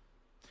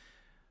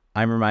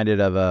 I'm reminded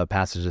of a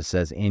passage that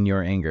says, "In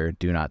your anger,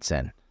 do not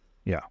sin."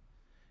 Yeah.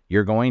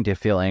 You're going to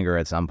feel anger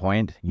at some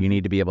point. You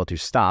need to be able to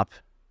stop,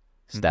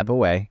 step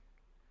away,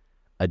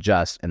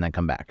 adjust, and then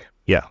come back.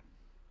 Yeah.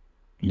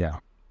 Yeah.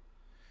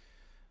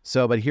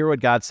 So, but hear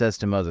what God says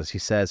to Moses. He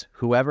says,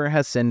 "Whoever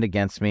has sinned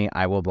against me,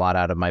 I will blot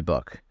out of my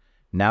book.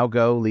 Now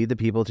go, lead the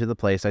people to the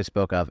place I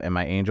spoke of, and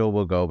my angel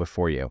will go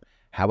before you.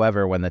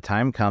 However, when the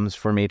time comes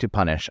for me to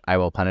punish, I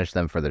will punish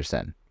them for their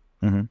sin.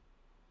 Mm-hmm.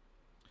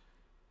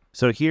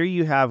 So here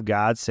you have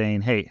God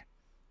saying, hey,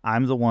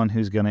 I'm the one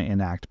who's going to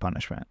enact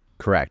punishment.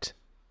 Correct.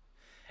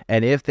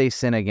 And if they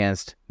sin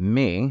against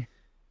me,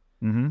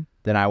 then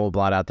I will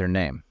blot out their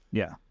name.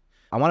 Yeah.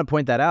 I want to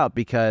point that out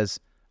because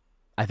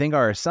I think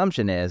our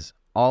assumption is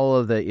all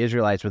of the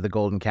Israelites with the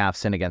golden calf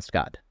sin against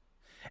God.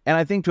 And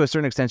I think to a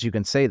certain extent you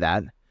can say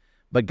that,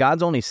 but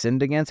God's only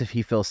sinned against if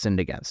he feels sinned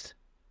against.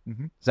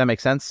 Does that make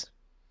sense?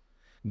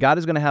 God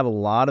is going to have a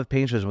lot of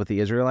patience with the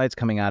Israelites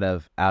coming out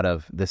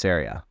of this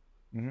area.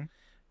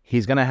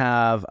 He's going to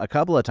have a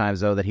couple of times,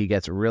 though, that he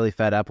gets really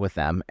fed up with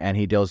them and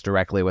he deals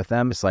directly with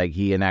them. It's like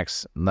he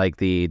enacts like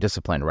the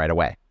discipline right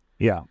away.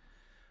 Yeah.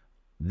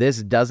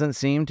 This doesn't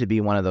seem to be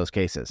one of those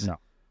cases. No.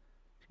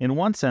 In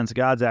one sense,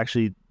 God's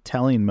actually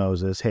telling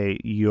Moses, hey,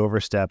 you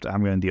overstepped.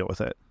 I'm going to deal with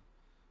it.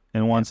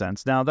 In one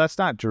sense. Now, that's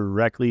not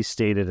directly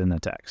stated in the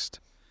text.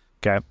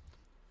 Okay.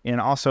 And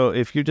also,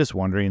 if you're just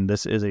wondering,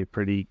 this is a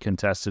pretty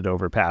contested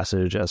over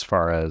passage as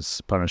far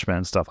as punishment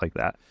and stuff like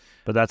that.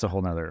 But that's a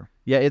whole nother.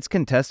 Yeah, it's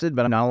contested,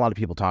 but not a lot of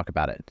people talk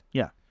about it.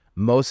 Yeah.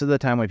 Most of the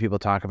time when people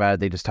talk about it,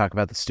 they just talk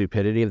about the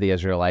stupidity of the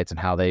Israelites and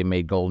how they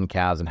made golden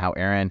calves and how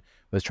Aaron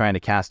was trying to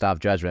cast off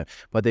judgment.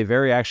 But they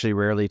very actually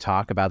rarely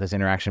talk about this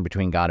interaction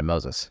between God and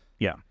Moses.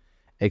 Yeah.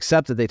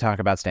 Except that they talk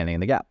about standing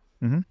in the gap.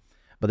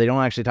 But they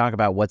don't actually talk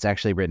about what's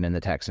actually written in the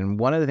text. And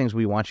one of the things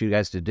we want you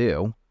guys to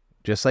do,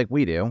 just like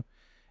we do,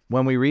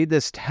 when we read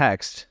this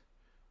text,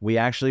 we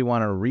actually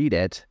want to read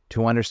it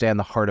to understand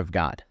the heart of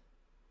God.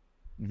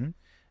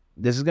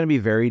 This is going to be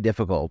very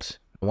difficult.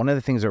 One of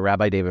the things that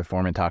Rabbi David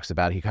Foreman talks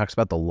about, he talks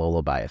about the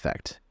lullaby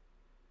effect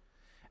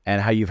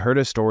and how you've heard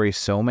a story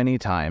so many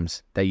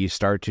times that you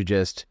start to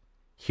just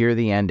hear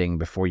the ending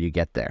before you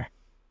get there.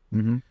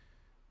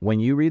 When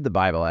you read the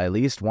Bible, at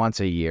least once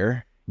a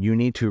year, you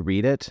need to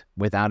read it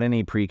without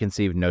any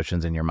preconceived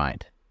notions in your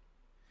mind.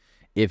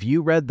 If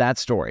you read that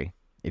story,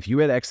 if you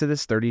read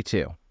Exodus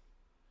 32,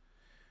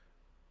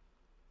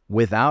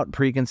 without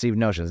preconceived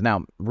notions,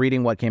 now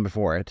reading what came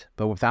before it,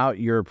 but without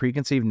your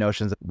preconceived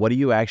notions, what do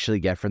you actually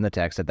get from the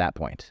text at that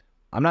point?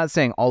 I'm not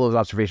saying all those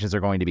observations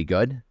are going to be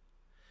good,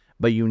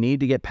 but you need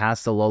to get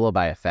past the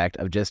lullaby effect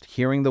of just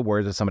hearing the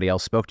words that somebody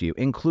else spoke to you,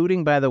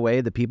 including, by the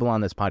way, the people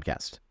on this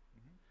podcast.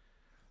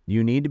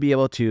 You need to be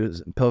able to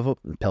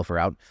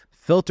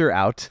filter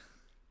out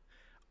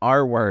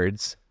our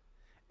words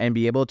and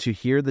be able to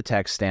hear the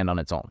text stand on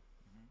its own.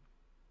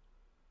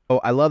 Oh,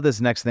 I love this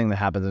next thing that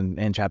happens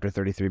in chapter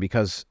 33,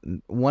 because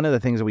one of the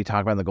things that we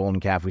talk about in the golden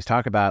calf, we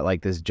talk about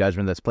like this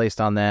judgment that's placed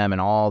on them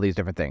and all these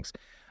different things.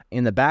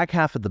 In the back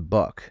half of the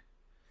book,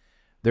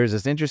 there's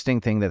this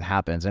interesting thing that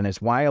happens, and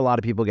it's why a lot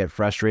of people get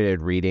frustrated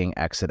reading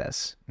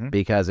Exodus,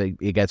 because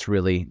it gets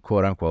really,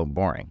 quote unquote,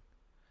 boring.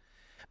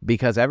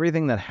 Because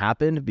everything that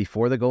happened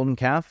before the golden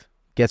calf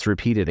gets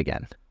repeated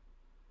again.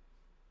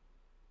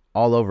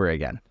 All over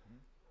again.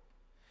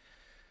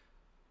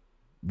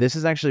 This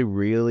is actually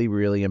really,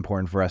 really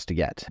important for us to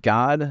get.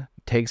 God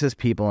takes his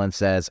people and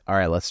says, all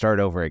right, let's start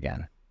over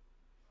again.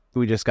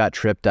 We just got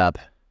tripped up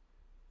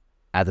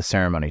at the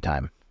ceremony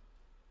time.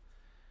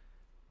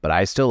 But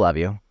I still love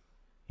you.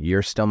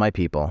 You're still my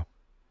people.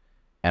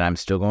 And I'm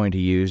still going to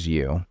use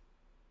you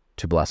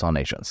to bless all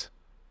nations.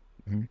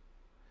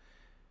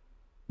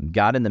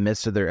 God, in the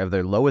midst of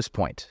their lowest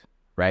point,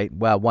 right?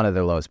 Well, one of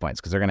their lowest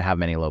points, because they're going to have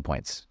many low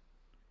points.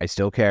 I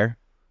still care.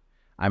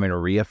 I'm going to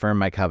reaffirm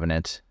my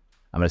covenant.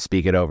 I'm going to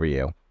speak it over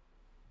you.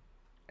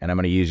 And I'm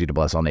going to use you to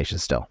bless all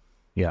nations still.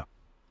 Yeah.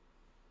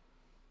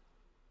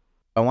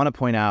 I want to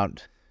point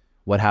out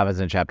what happens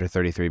in chapter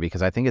 33,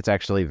 because I think it's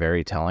actually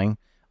very telling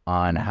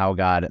on how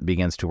God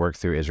begins to work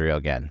through Israel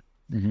again.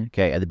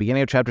 Okay, at the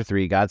beginning of chapter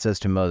 3, God says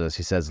to Moses,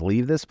 he says,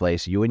 leave this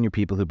place, you and your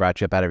people who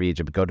brought you up out of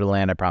Egypt, go to the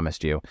land I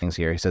promised you. Things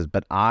here. He says,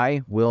 but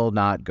I will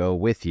not go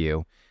with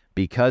you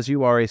because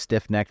you are a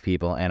stiff-necked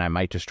people and I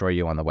might destroy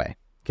you on the way.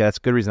 Okay, that's a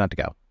good reason not to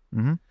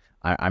go.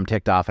 I'm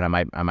ticked off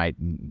and I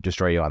might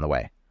destroy you on the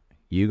way.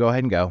 You go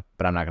ahead and go,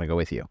 but I'm not going to go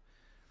with you.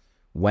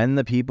 When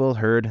the people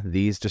heard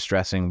these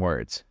distressing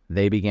words,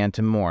 they began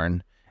to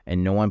mourn,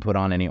 and no one put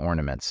on any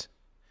ornaments.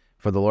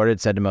 For the Lord had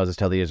said to Moses,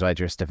 tell the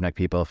Israelites, you're a stiff-necked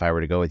people. If I were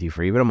to go with you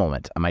for even a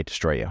moment, I might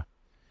destroy you.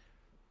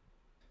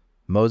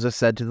 Moses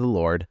said to the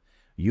Lord,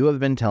 you have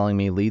been telling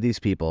me, lead these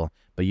people,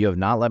 but you have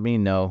not let me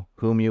know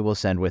whom you will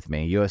send with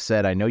me. You have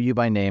said, I know you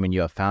by name, and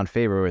you have found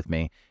favor with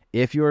me.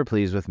 If you are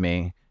pleased with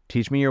me,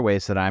 teach me your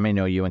ways so that I may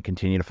know you and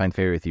continue to find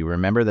favor with you.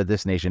 Remember that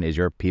this nation is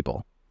your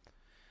people.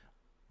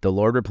 The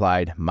Lord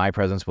replied, my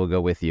presence will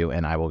go with you,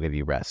 and I will give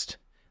you rest.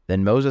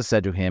 Then Moses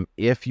said to him,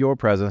 if your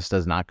presence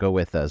does not go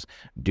with us,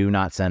 do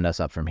not send us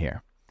up from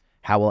here.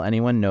 How will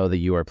anyone know that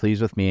you are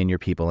pleased with me and your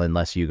people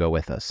unless you go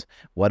with us?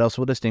 What else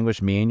will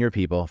distinguish me and your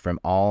people from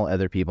all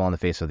other people on the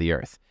face of the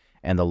earth?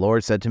 And the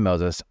Lord said to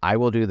Moses, I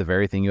will do the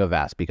very thing you have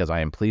asked, because I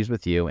am pleased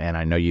with you and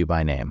I know you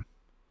by name.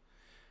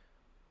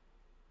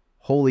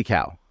 Holy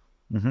cow.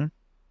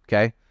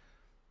 Okay?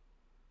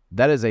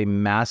 That is a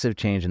massive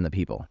change in the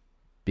people.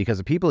 Because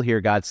the people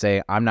hear God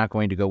say, I'm not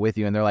going to go with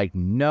you. And they're like,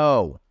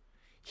 no,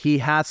 he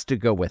has to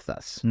go with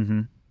us.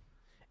 Mm-hmm.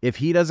 If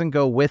he doesn't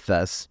go with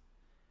us,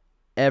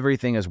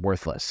 everything is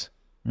worthless.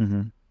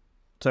 Mm-hmm.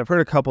 So I've heard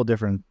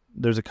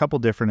there's a couple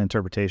different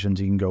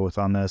interpretations you can go with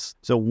on this.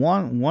 So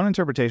one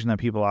interpretation that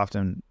people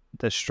often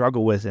that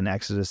struggle with in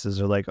Exodus is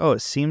they're like, oh,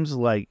 it seems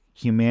like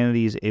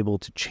humanity is able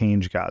to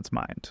change God's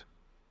mind.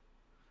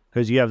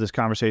 Because you have this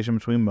conversation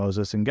between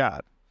Moses and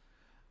God,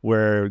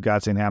 where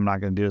God's saying, hey, I'm not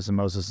going to do this. And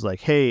Moses is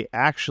like, hey,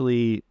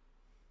 actually,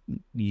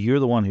 you're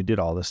the one who did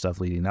all this stuff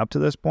leading up to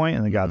this point.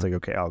 And then God's like,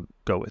 okay, I'll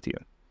go with you.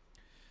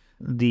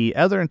 The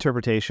other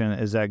interpretation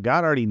is that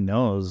God already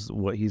knows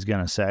what he's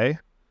going to say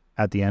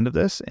at the end of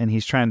this, and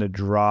he's trying to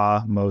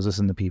draw Moses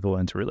and the people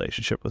into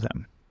relationship with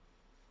him,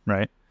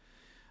 right?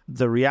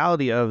 The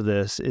reality of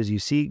this is you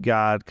see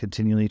God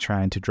continually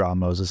trying to draw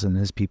Moses and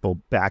his people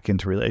back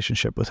into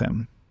relationship with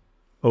him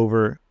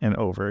over and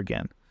over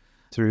again.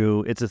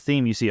 It's a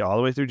theme you see all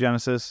the way through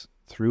Genesis,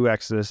 through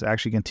Exodus,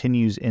 actually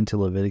continues into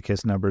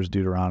Leviticus, Numbers,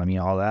 Deuteronomy,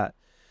 all that.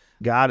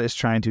 God is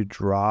trying to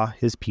draw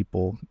his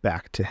people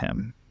back to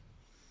him.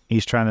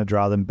 He's trying to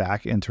draw them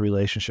back into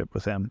relationship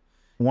with him.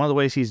 One of the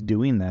ways he's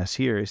doing this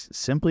here is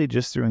simply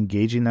just through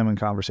engaging them in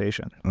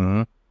conversation,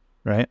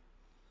 right?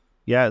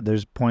 Yeah,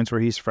 there's points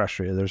where he's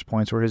frustrated. There's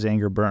points where his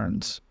anger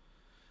burns.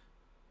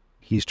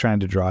 He's trying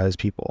to draw his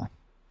people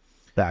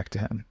back to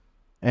him.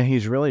 And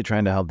he's really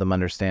trying to help them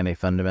understand a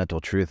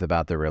fundamental truth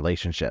about their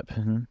relationship.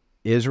 Mm-hmm.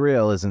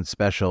 Israel isn't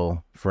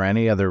special for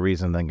any other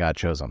reason than God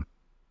chose them.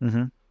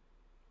 Mm-hmm.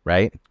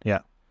 Right? Yeah.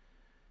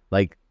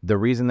 Like, the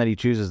reason that he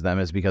chooses them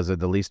is because they're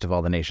the least of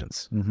all the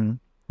nations. Mm-hmm.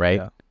 Right?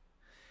 Yeah.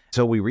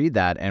 So we read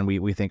that and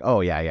we think,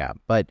 oh, yeah.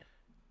 But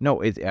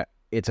no,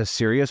 it's a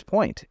serious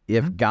point.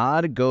 If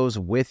God goes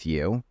with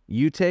you,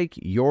 you take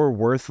your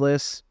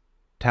worthless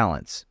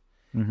talents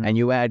and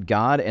you add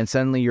God and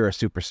suddenly you're a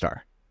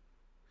superstar.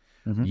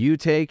 Mm-hmm. You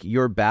take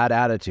your bad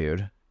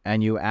attitude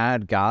and you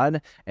add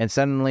God and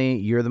suddenly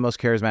you're the most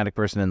charismatic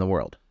person in the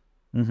world.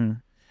 Mm-hmm.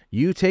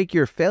 You take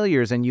your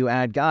failures and you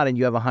add God and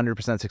you have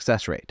 100%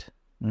 success rate.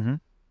 Mm-hmm.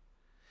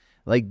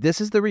 Like, this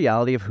is the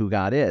reality of who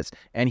God is.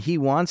 And he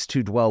wants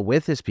to dwell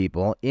with his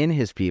people, in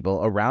his people,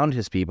 around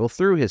his people,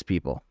 through his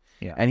people.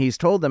 Yeah. And he's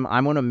told them,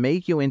 I'm going to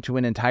make you into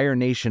an entire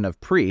nation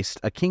of priests,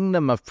 a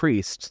kingdom of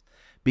priests,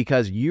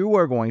 because you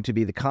are going to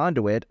be the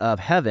conduit of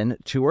heaven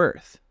to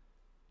earth.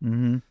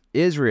 Mm-hmm.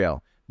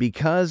 Israel,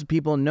 because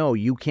people know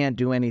you can't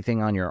do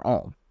anything on your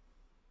own,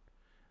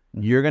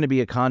 you're going to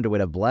be a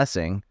conduit of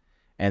blessing,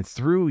 and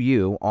through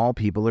you, all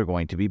people are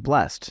going to be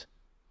blessed.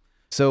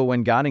 So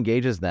when God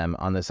engages them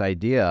on this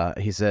idea,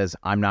 he says,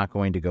 I'm not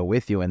going to go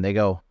with you. And they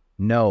go,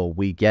 no,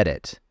 we get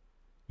it.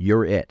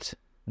 You're it.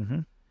 Mm-hmm.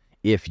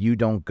 If you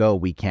don't go,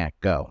 we can't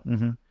go.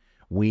 Mm-hmm.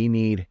 We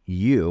need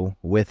you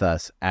with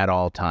us at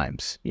all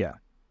times. Yeah.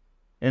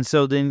 And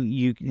so then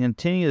you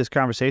continue this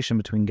conversation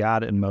between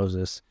God and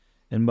Moses.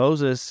 And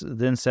Moses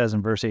then says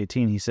in verse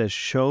 18, he says,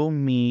 show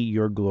me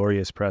your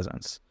glorious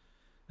presence.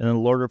 And the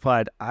Lord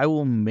replied, I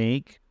will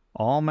make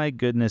all my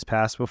goodness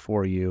pass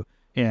before you,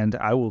 and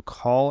I will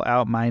call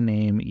out my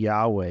name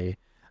Yahweh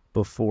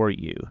before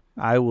you.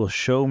 I will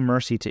show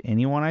mercy to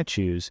anyone I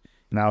choose,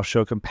 and I will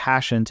show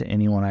compassion to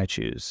anyone I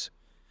choose.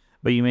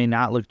 But you may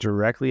not look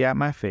directly at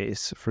my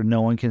face, for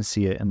no one can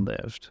see it and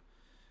live.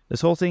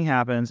 This whole thing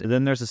happens, and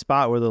then there's a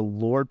spot where the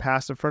Lord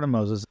passed in front of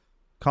Moses,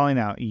 calling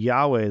out,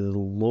 Yahweh, the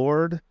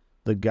Lord,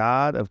 the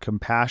God of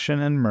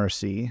compassion and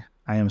mercy.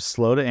 I am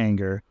slow to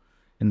anger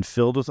and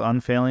filled with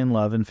unfailing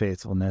love and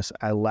faithfulness.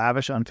 I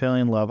lavish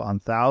unfailing love on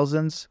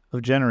thousands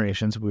of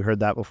generations. We heard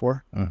that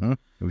before. Mm-hmm.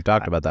 We've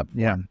talked about that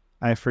before. Yeah.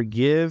 I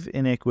forgive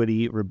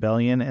iniquity,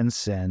 rebellion, and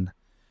sin,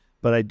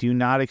 but I do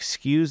not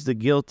excuse the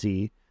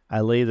guilty.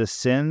 I lay the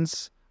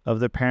sins of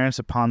the parents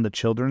upon the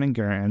children and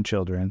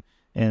grandchildren,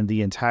 and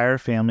the entire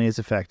family is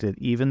affected,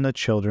 even the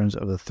children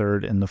of the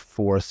third and the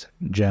fourth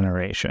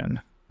generation.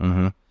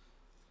 Mm-hmm.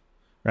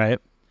 Right?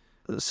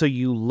 So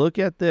you look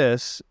at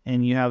this,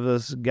 and you have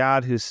this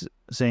God who's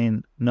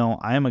saying, no,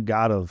 I am a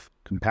God of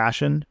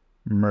compassion,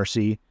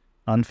 mercy,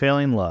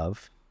 unfailing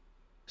love,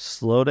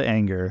 slow to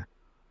anger,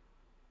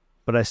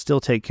 but I still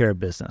take care of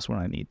business when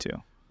I need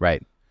to.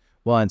 Right.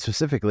 Well, and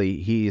specifically,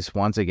 he's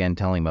once again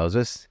telling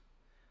Moses,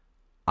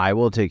 I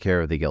will take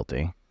care of the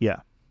guilty. Yeah.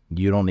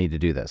 You don't need to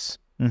do this.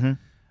 Mm-hmm.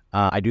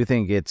 I do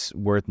think it's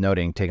worth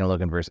noting, taking a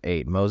look in verse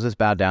 8, Moses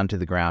bowed down to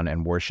the ground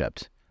and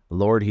worshipped.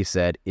 Lord, he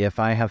said, if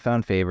I have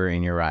found favor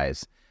in your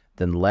eyes,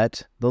 then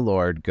let the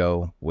Lord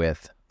go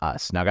with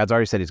us. Now, God's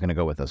already said he's going to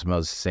go with us.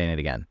 Moses is saying it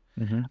again.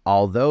 Mm-hmm.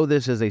 Although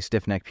this is a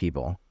stiff-necked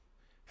people,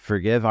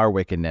 forgive our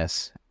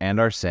wickedness and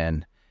our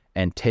sin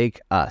and take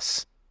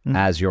us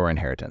as your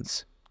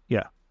inheritance.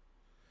 Yeah.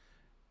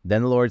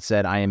 Then the Lord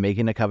said, I am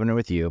making a covenant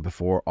with you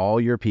before all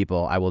your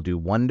people. I will do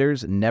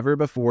wonders never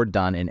before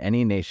done in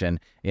any nation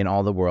in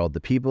all the world.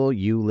 The people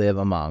you live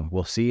among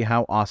will see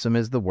how awesome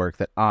is the work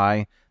that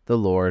I, the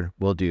Lord,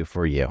 will do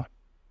for you.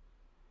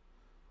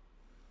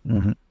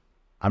 Mm-hmm.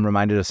 I'm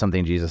reminded of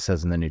something Jesus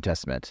says in the New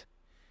Testament.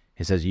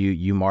 He says,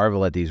 you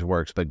marvel at these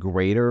works, but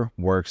greater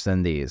works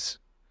than these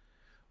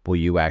will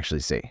you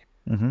actually see?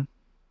 Mm-hmm.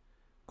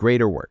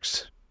 Greater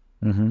works.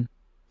 Mm-hmm.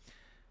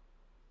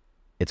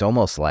 It's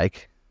almost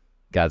like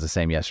God's the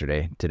same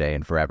yesterday, today,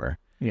 and forever.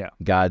 Yeah.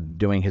 God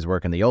doing his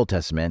work in the Old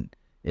Testament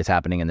is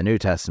happening in the New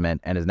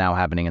Testament and is now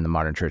happening in the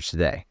modern church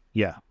today.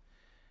 Yeah.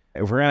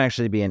 If we're going to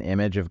actually be an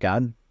image of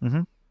God,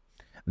 Mm-hmm.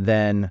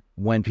 then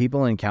when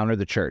people encounter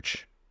the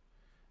church,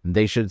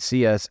 they should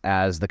see us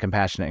as the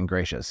compassionate and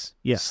gracious,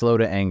 Yeah. slow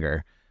to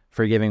anger,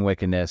 forgiving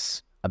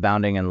wickedness,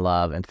 abounding in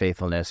love and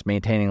faithfulness,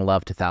 maintaining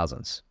love to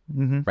thousands.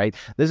 Mm-hmm. Right?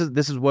 This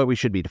is what we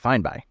should be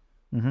defined by.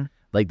 Mm-hmm.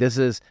 Like this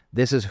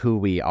is who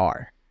we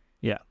are.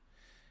 Yeah.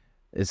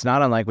 It's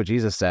not unlike what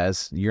Jesus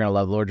says. You're going to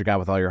love the Lord your God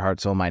with all your heart,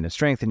 soul, mind, and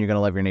strength, and you're going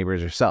to love your neighbor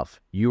as yourself.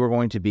 You are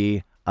going to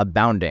be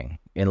abounding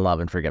in love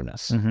and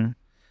forgiveness. Mm-hmm.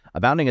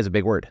 Abounding is a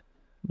big word.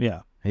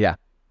 Yeah. Yeah.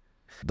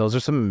 Those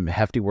are some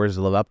hefty words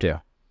to live up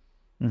to.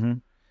 Mm-hmm.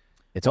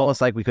 It's almost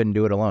like we couldn't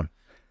do it alone.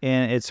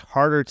 And it's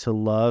harder to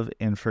love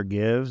and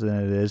forgive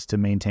than it is to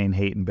maintain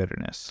hate and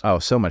bitterness. Oh,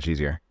 so much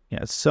easier. Yeah,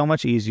 it's so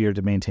much easier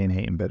to maintain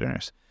hate and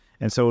bitterness.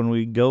 And so when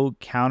we go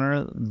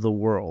counter the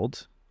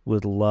world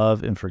with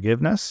love and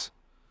forgiveness,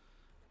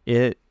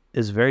 it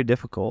is very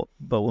difficult.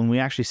 But when we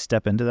actually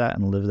step into that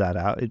and live that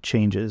out, it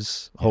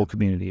changes the whole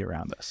community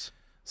around us.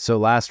 So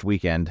last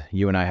weekend,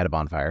 you and I had a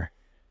bonfire.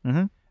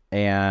 Mm-hmm.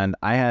 And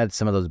I had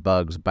some of those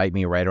bugs bite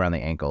me right around the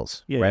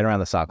ankles, right around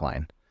the sock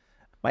line.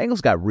 My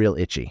ankles got real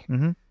itchy.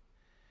 Mm-hmm.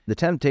 The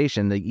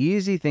temptation, the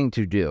easy thing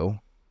to do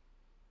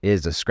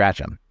is to scratch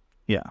them.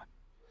 Yeah.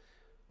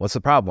 What's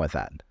the problem with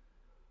that?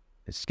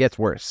 It just gets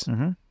worse,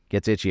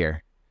 gets itchier,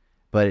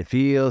 but it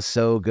feels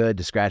so good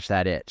to scratch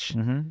that itch.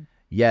 Mm-hmm.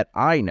 Yet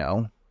I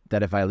know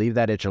that if I leave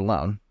that itch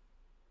alone,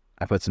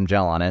 I put some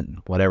gel on it,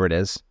 whatever it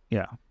is,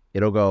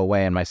 it'll go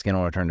away and my skin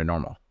will return to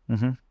normal.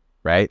 Mm-hmm.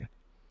 Right?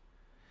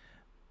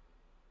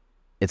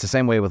 It's the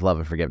same way with love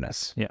and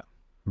forgiveness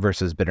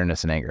versus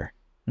bitterness and anger.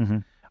 Mm-hmm.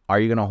 Are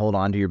you going to hold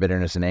on to your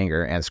bitterness and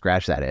anger and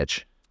scratch that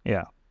itch?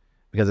 Yeah.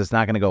 Because it's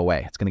not going to go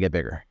away. It's going to get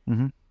bigger.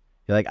 Mm-hmm.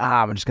 You're like,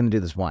 I'm just going to do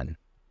this one.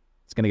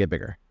 It's going to get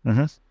bigger.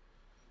 Mm-hmm.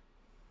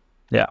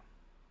 Yeah.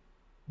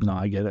 No,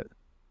 I get it.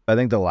 I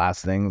think the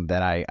last thing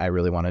that I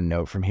really want to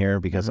note from here,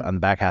 because on the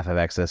back half of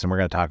Exodus, and we're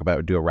going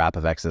to do a wrap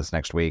of Exodus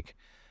next week,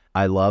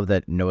 I love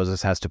that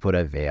Moses has to put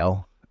a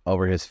veil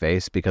over his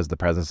face because the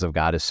presence of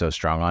God is so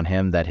strong on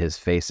him that his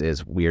face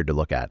is weird to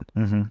look at.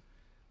 Mm-hmm.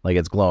 Like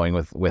it's glowing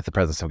with the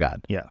presence of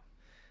God. Yeah.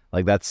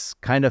 Like that's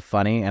kind of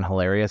funny and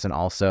hilarious and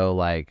also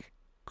like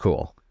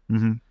cool.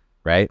 Mm-hmm.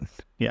 Right?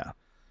 Yeah.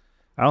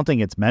 I don't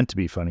think it's meant to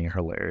be funny or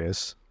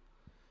hilarious.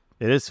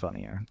 It is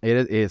funnier.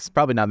 It's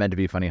probably not meant to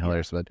be funny and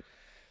hilarious, but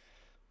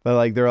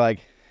like they're like,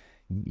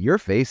 your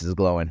face is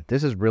glowing.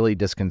 This is really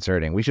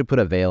disconcerting. We should put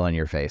a veil on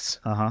your face.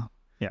 Uh-huh.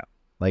 Yeah.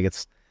 Like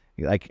it's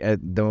like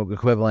the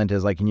equivalent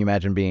is like, can you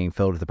imagine being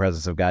filled with the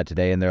presence of God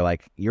today? And they're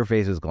like, your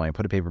face is glowing.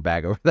 Put a paper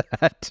bag over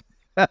that.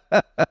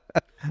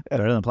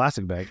 Better than a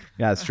plastic bag.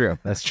 Yeah, that's true.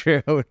 That's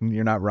true.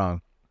 You're not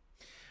wrong.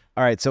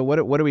 All right. So what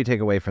do we take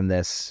away from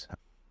this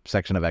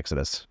section of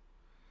Exodus?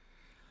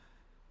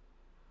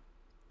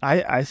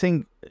 I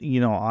think,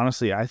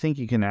 honestly, I think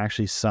you can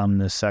actually sum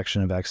this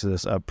section of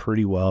Exodus up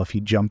pretty well if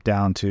you jump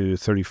down to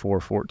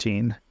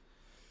 34:14,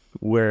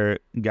 where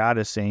God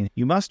is saying,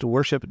 you must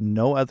worship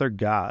no other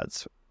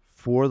gods,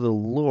 for the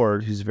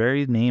Lord, whose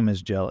very name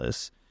is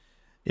jealous,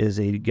 is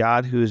a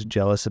God who is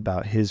jealous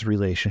about his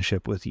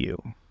relationship with you.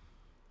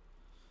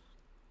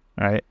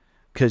 All right?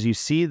 Because you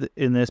see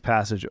in this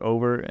passage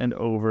over and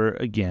over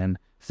again,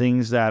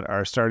 things that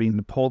are starting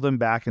to pull them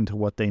back into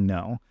what they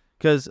know.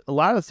 Because a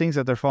lot of the things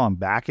that they're falling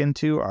back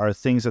into are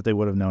things that they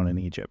would have known in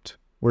Egypt.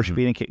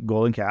 Worshiping a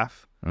golden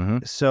calf. Mm-hmm.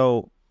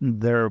 So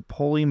they're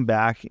pulling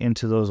back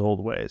into those old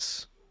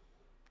ways,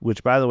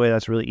 which, by the way,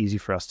 that's really easy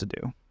for us to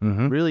do.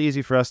 Mm-hmm. Really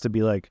easy for us to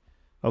be like,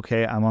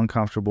 okay, I'm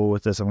uncomfortable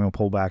with this. I'm going to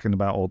pull back into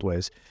my old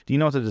ways. Do you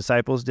know what the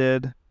disciples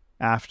did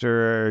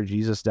after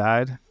Jesus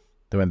died?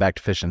 They went back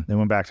to fishing. They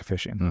went back to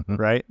fishing,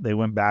 right? They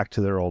went back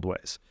to their old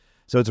ways.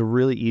 So it's a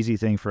really easy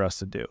thing for us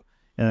to do.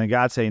 And then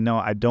God saying, no,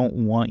 I don't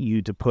want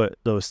you to put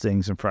those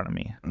things in front of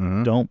me.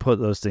 Mm-hmm. Don't put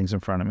those things in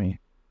front of me.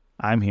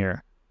 I'm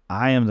here.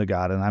 I am the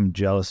God, and I'm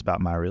jealous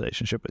about my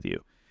relationship with you.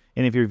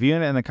 And if you're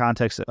viewing it in the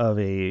context of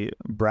a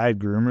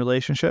bride-groom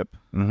relationship,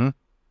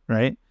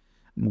 right?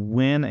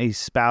 When a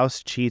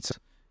spouse cheats,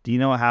 do you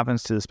know what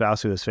happens to the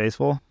spouse who is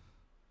faithful?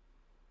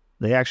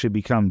 They actually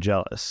become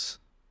jealous.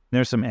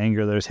 There's some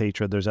anger, there's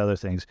hatred, there's other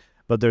things,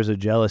 but there's a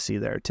jealousy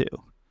there too.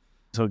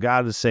 So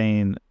God is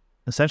saying,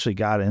 essentially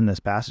God in this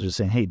passage is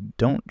saying, hey,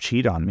 don't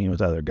cheat on me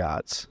with other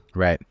gods.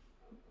 Right.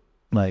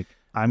 Like,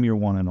 I'm your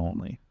one and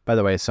only. By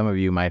the way, some of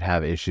you might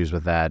have issues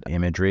with that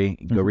imagery.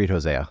 Go read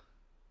Hosea.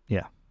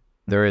 Yeah.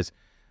 There is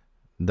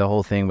the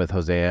whole thing with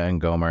Hosea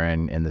and Gomer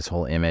and this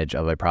whole image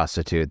of a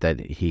prostitute that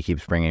he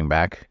keeps bringing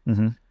back.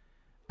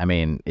 I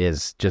mean,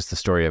 is just the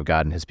story of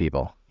God and his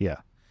people. Yeah.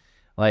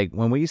 Like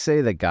when we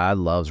say that God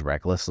loves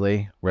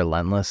recklessly,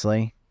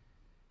 relentlessly,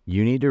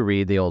 you need to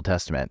read the Old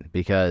Testament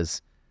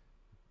because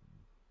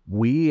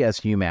we as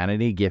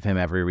humanity give him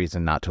every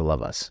reason not to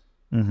love us.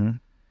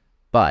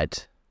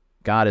 But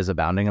God is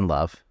abounding in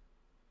love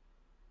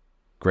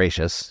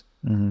gracious.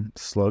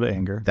 Slow to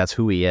anger. That's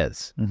who he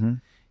is. Mm-hmm.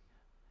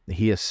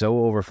 He is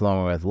so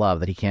overflowing with love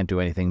that he can't do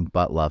anything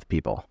but love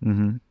people.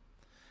 Mm-hmm.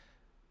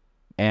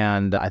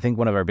 And I think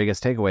one of our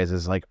biggest takeaways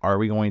is like, are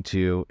we going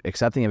to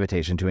accept the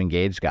invitation to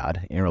engage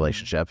God in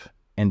relationship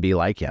and be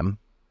like him?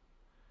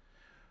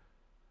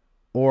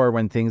 Or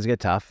when things get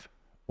tough,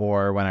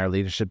 or when our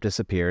leadership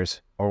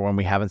disappears, or when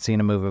we haven't seen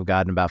a move of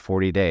God in about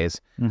 40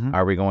 days,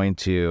 are we going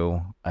to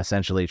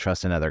essentially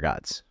trust in other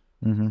gods?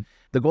 Mm-hmm.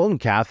 The golden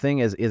calf thing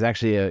is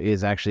actually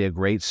a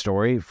great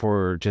story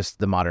for just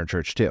the modern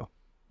church too,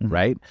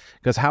 right?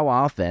 Because how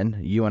often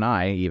you and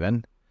I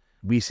even,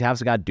 we have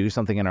God do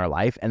something in our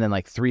life, and then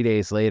like 3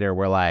 days later,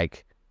 we're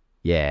like,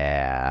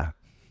 yeah,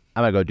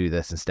 I'm going to go do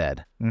this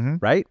instead,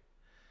 right?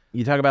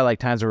 You talk about like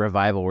times of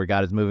revival where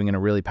God is moving in a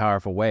really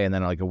powerful way, and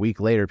then like a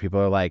week later, people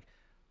are like,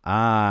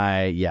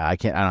 I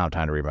don't have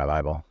time to read my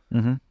Bible. I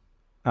don't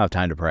have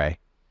time to pray.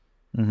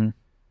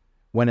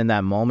 When in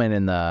that moment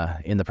in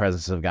the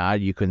presence of God,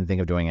 you couldn't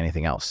think of doing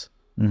anything else.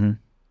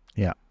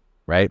 Yeah.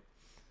 Right?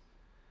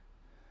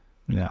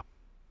 Yeah.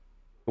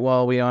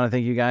 Well, we want to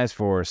thank you guys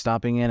for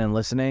stopping in and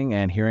listening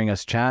and hearing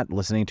us chat,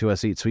 listening to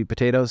us eat sweet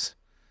potatoes,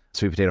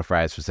 sweet potato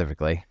fries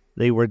specifically.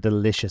 They were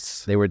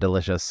delicious. They were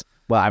delicious.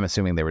 Well, I'm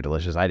assuming they were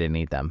delicious. I didn't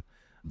eat them.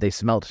 They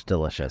smelt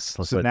delicious.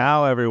 So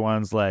now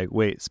everyone's like,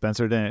 wait,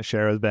 Spencer didn't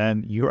share with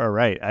Ben. You are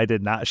right. I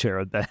did not share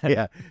with Ben.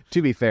 Yeah.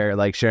 To be fair,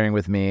 like sharing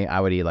with me,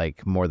 I would eat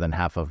like more than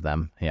half of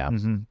them. Yeah.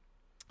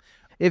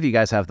 If you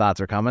guys have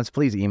thoughts or comments,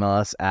 please email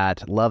us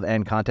at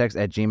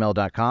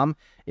loveandcontext@gmail.com.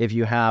 If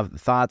you have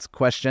thoughts,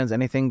 questions,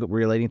 anything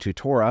relating to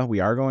Torah, we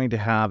are going to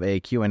have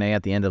a Q&A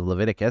at the end of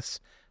Leviticus.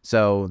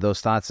 So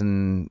those thoughts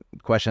and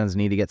questions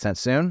need to get sent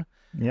soon.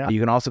 Yeah. You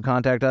can also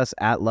contact us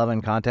at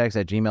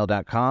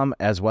loveandcontext@gmail.com,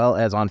 as well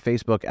as on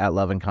Facebook at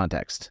Love and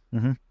Context.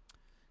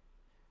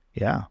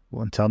 Yeah.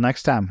 Well, until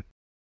next time.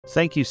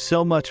 Thank you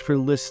so much for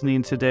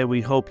listening today.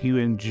 We hope you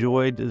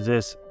enjoyed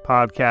this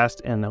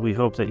podcast, and we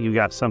hope that you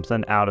got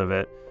something out of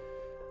it.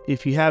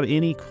 If you have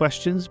any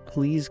questions,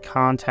 please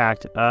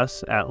contact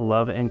us at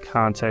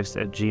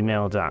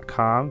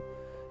loveandcontext@gmail.com.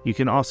 You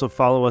can also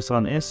follow us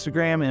on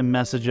Instagram and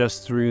message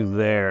us through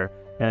there.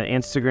 And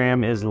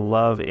Instagram is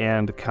Love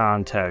and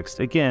Context.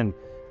 Again,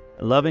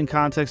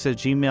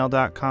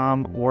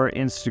 loveandcontext@gmail.com or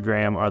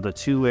Instagram are the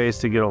two ways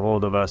to get a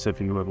hold of us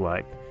if you would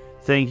like.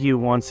 Thank you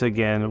once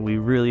again. We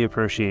really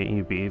appreciate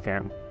you being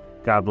here.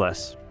 God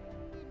bless.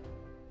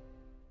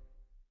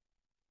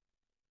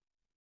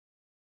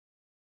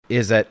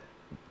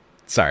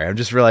 Sorry, I'm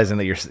just realizing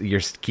that you're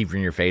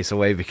keeping your face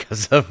away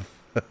because of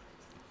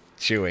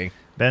chewing.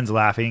 Ben's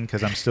laughing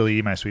because I'm still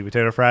eating my sweet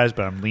potato fries,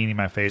 but I'm leaning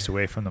my face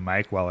away from the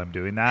mic while I'm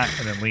doing that,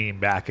 and then leaning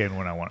back in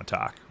when I want to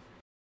talk.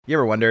 You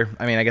ever wonder?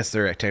 I mean, I guess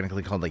they're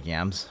technically called like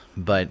yams,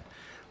 but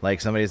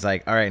like somebody's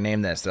like, all right,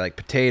 name this. They're like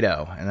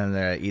potato, and then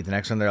they eat the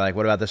next one. They're like,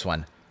 what about this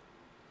one?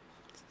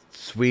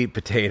 Sweet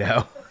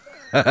potato.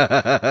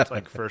 It's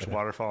like first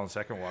waterfall and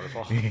second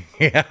waterfall.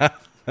 Yeah.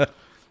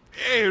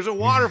 Hey, there's a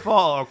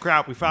waterfall. Oh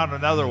crap, we found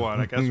another one.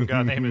 I guess we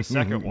gotta name it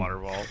second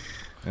waterfall.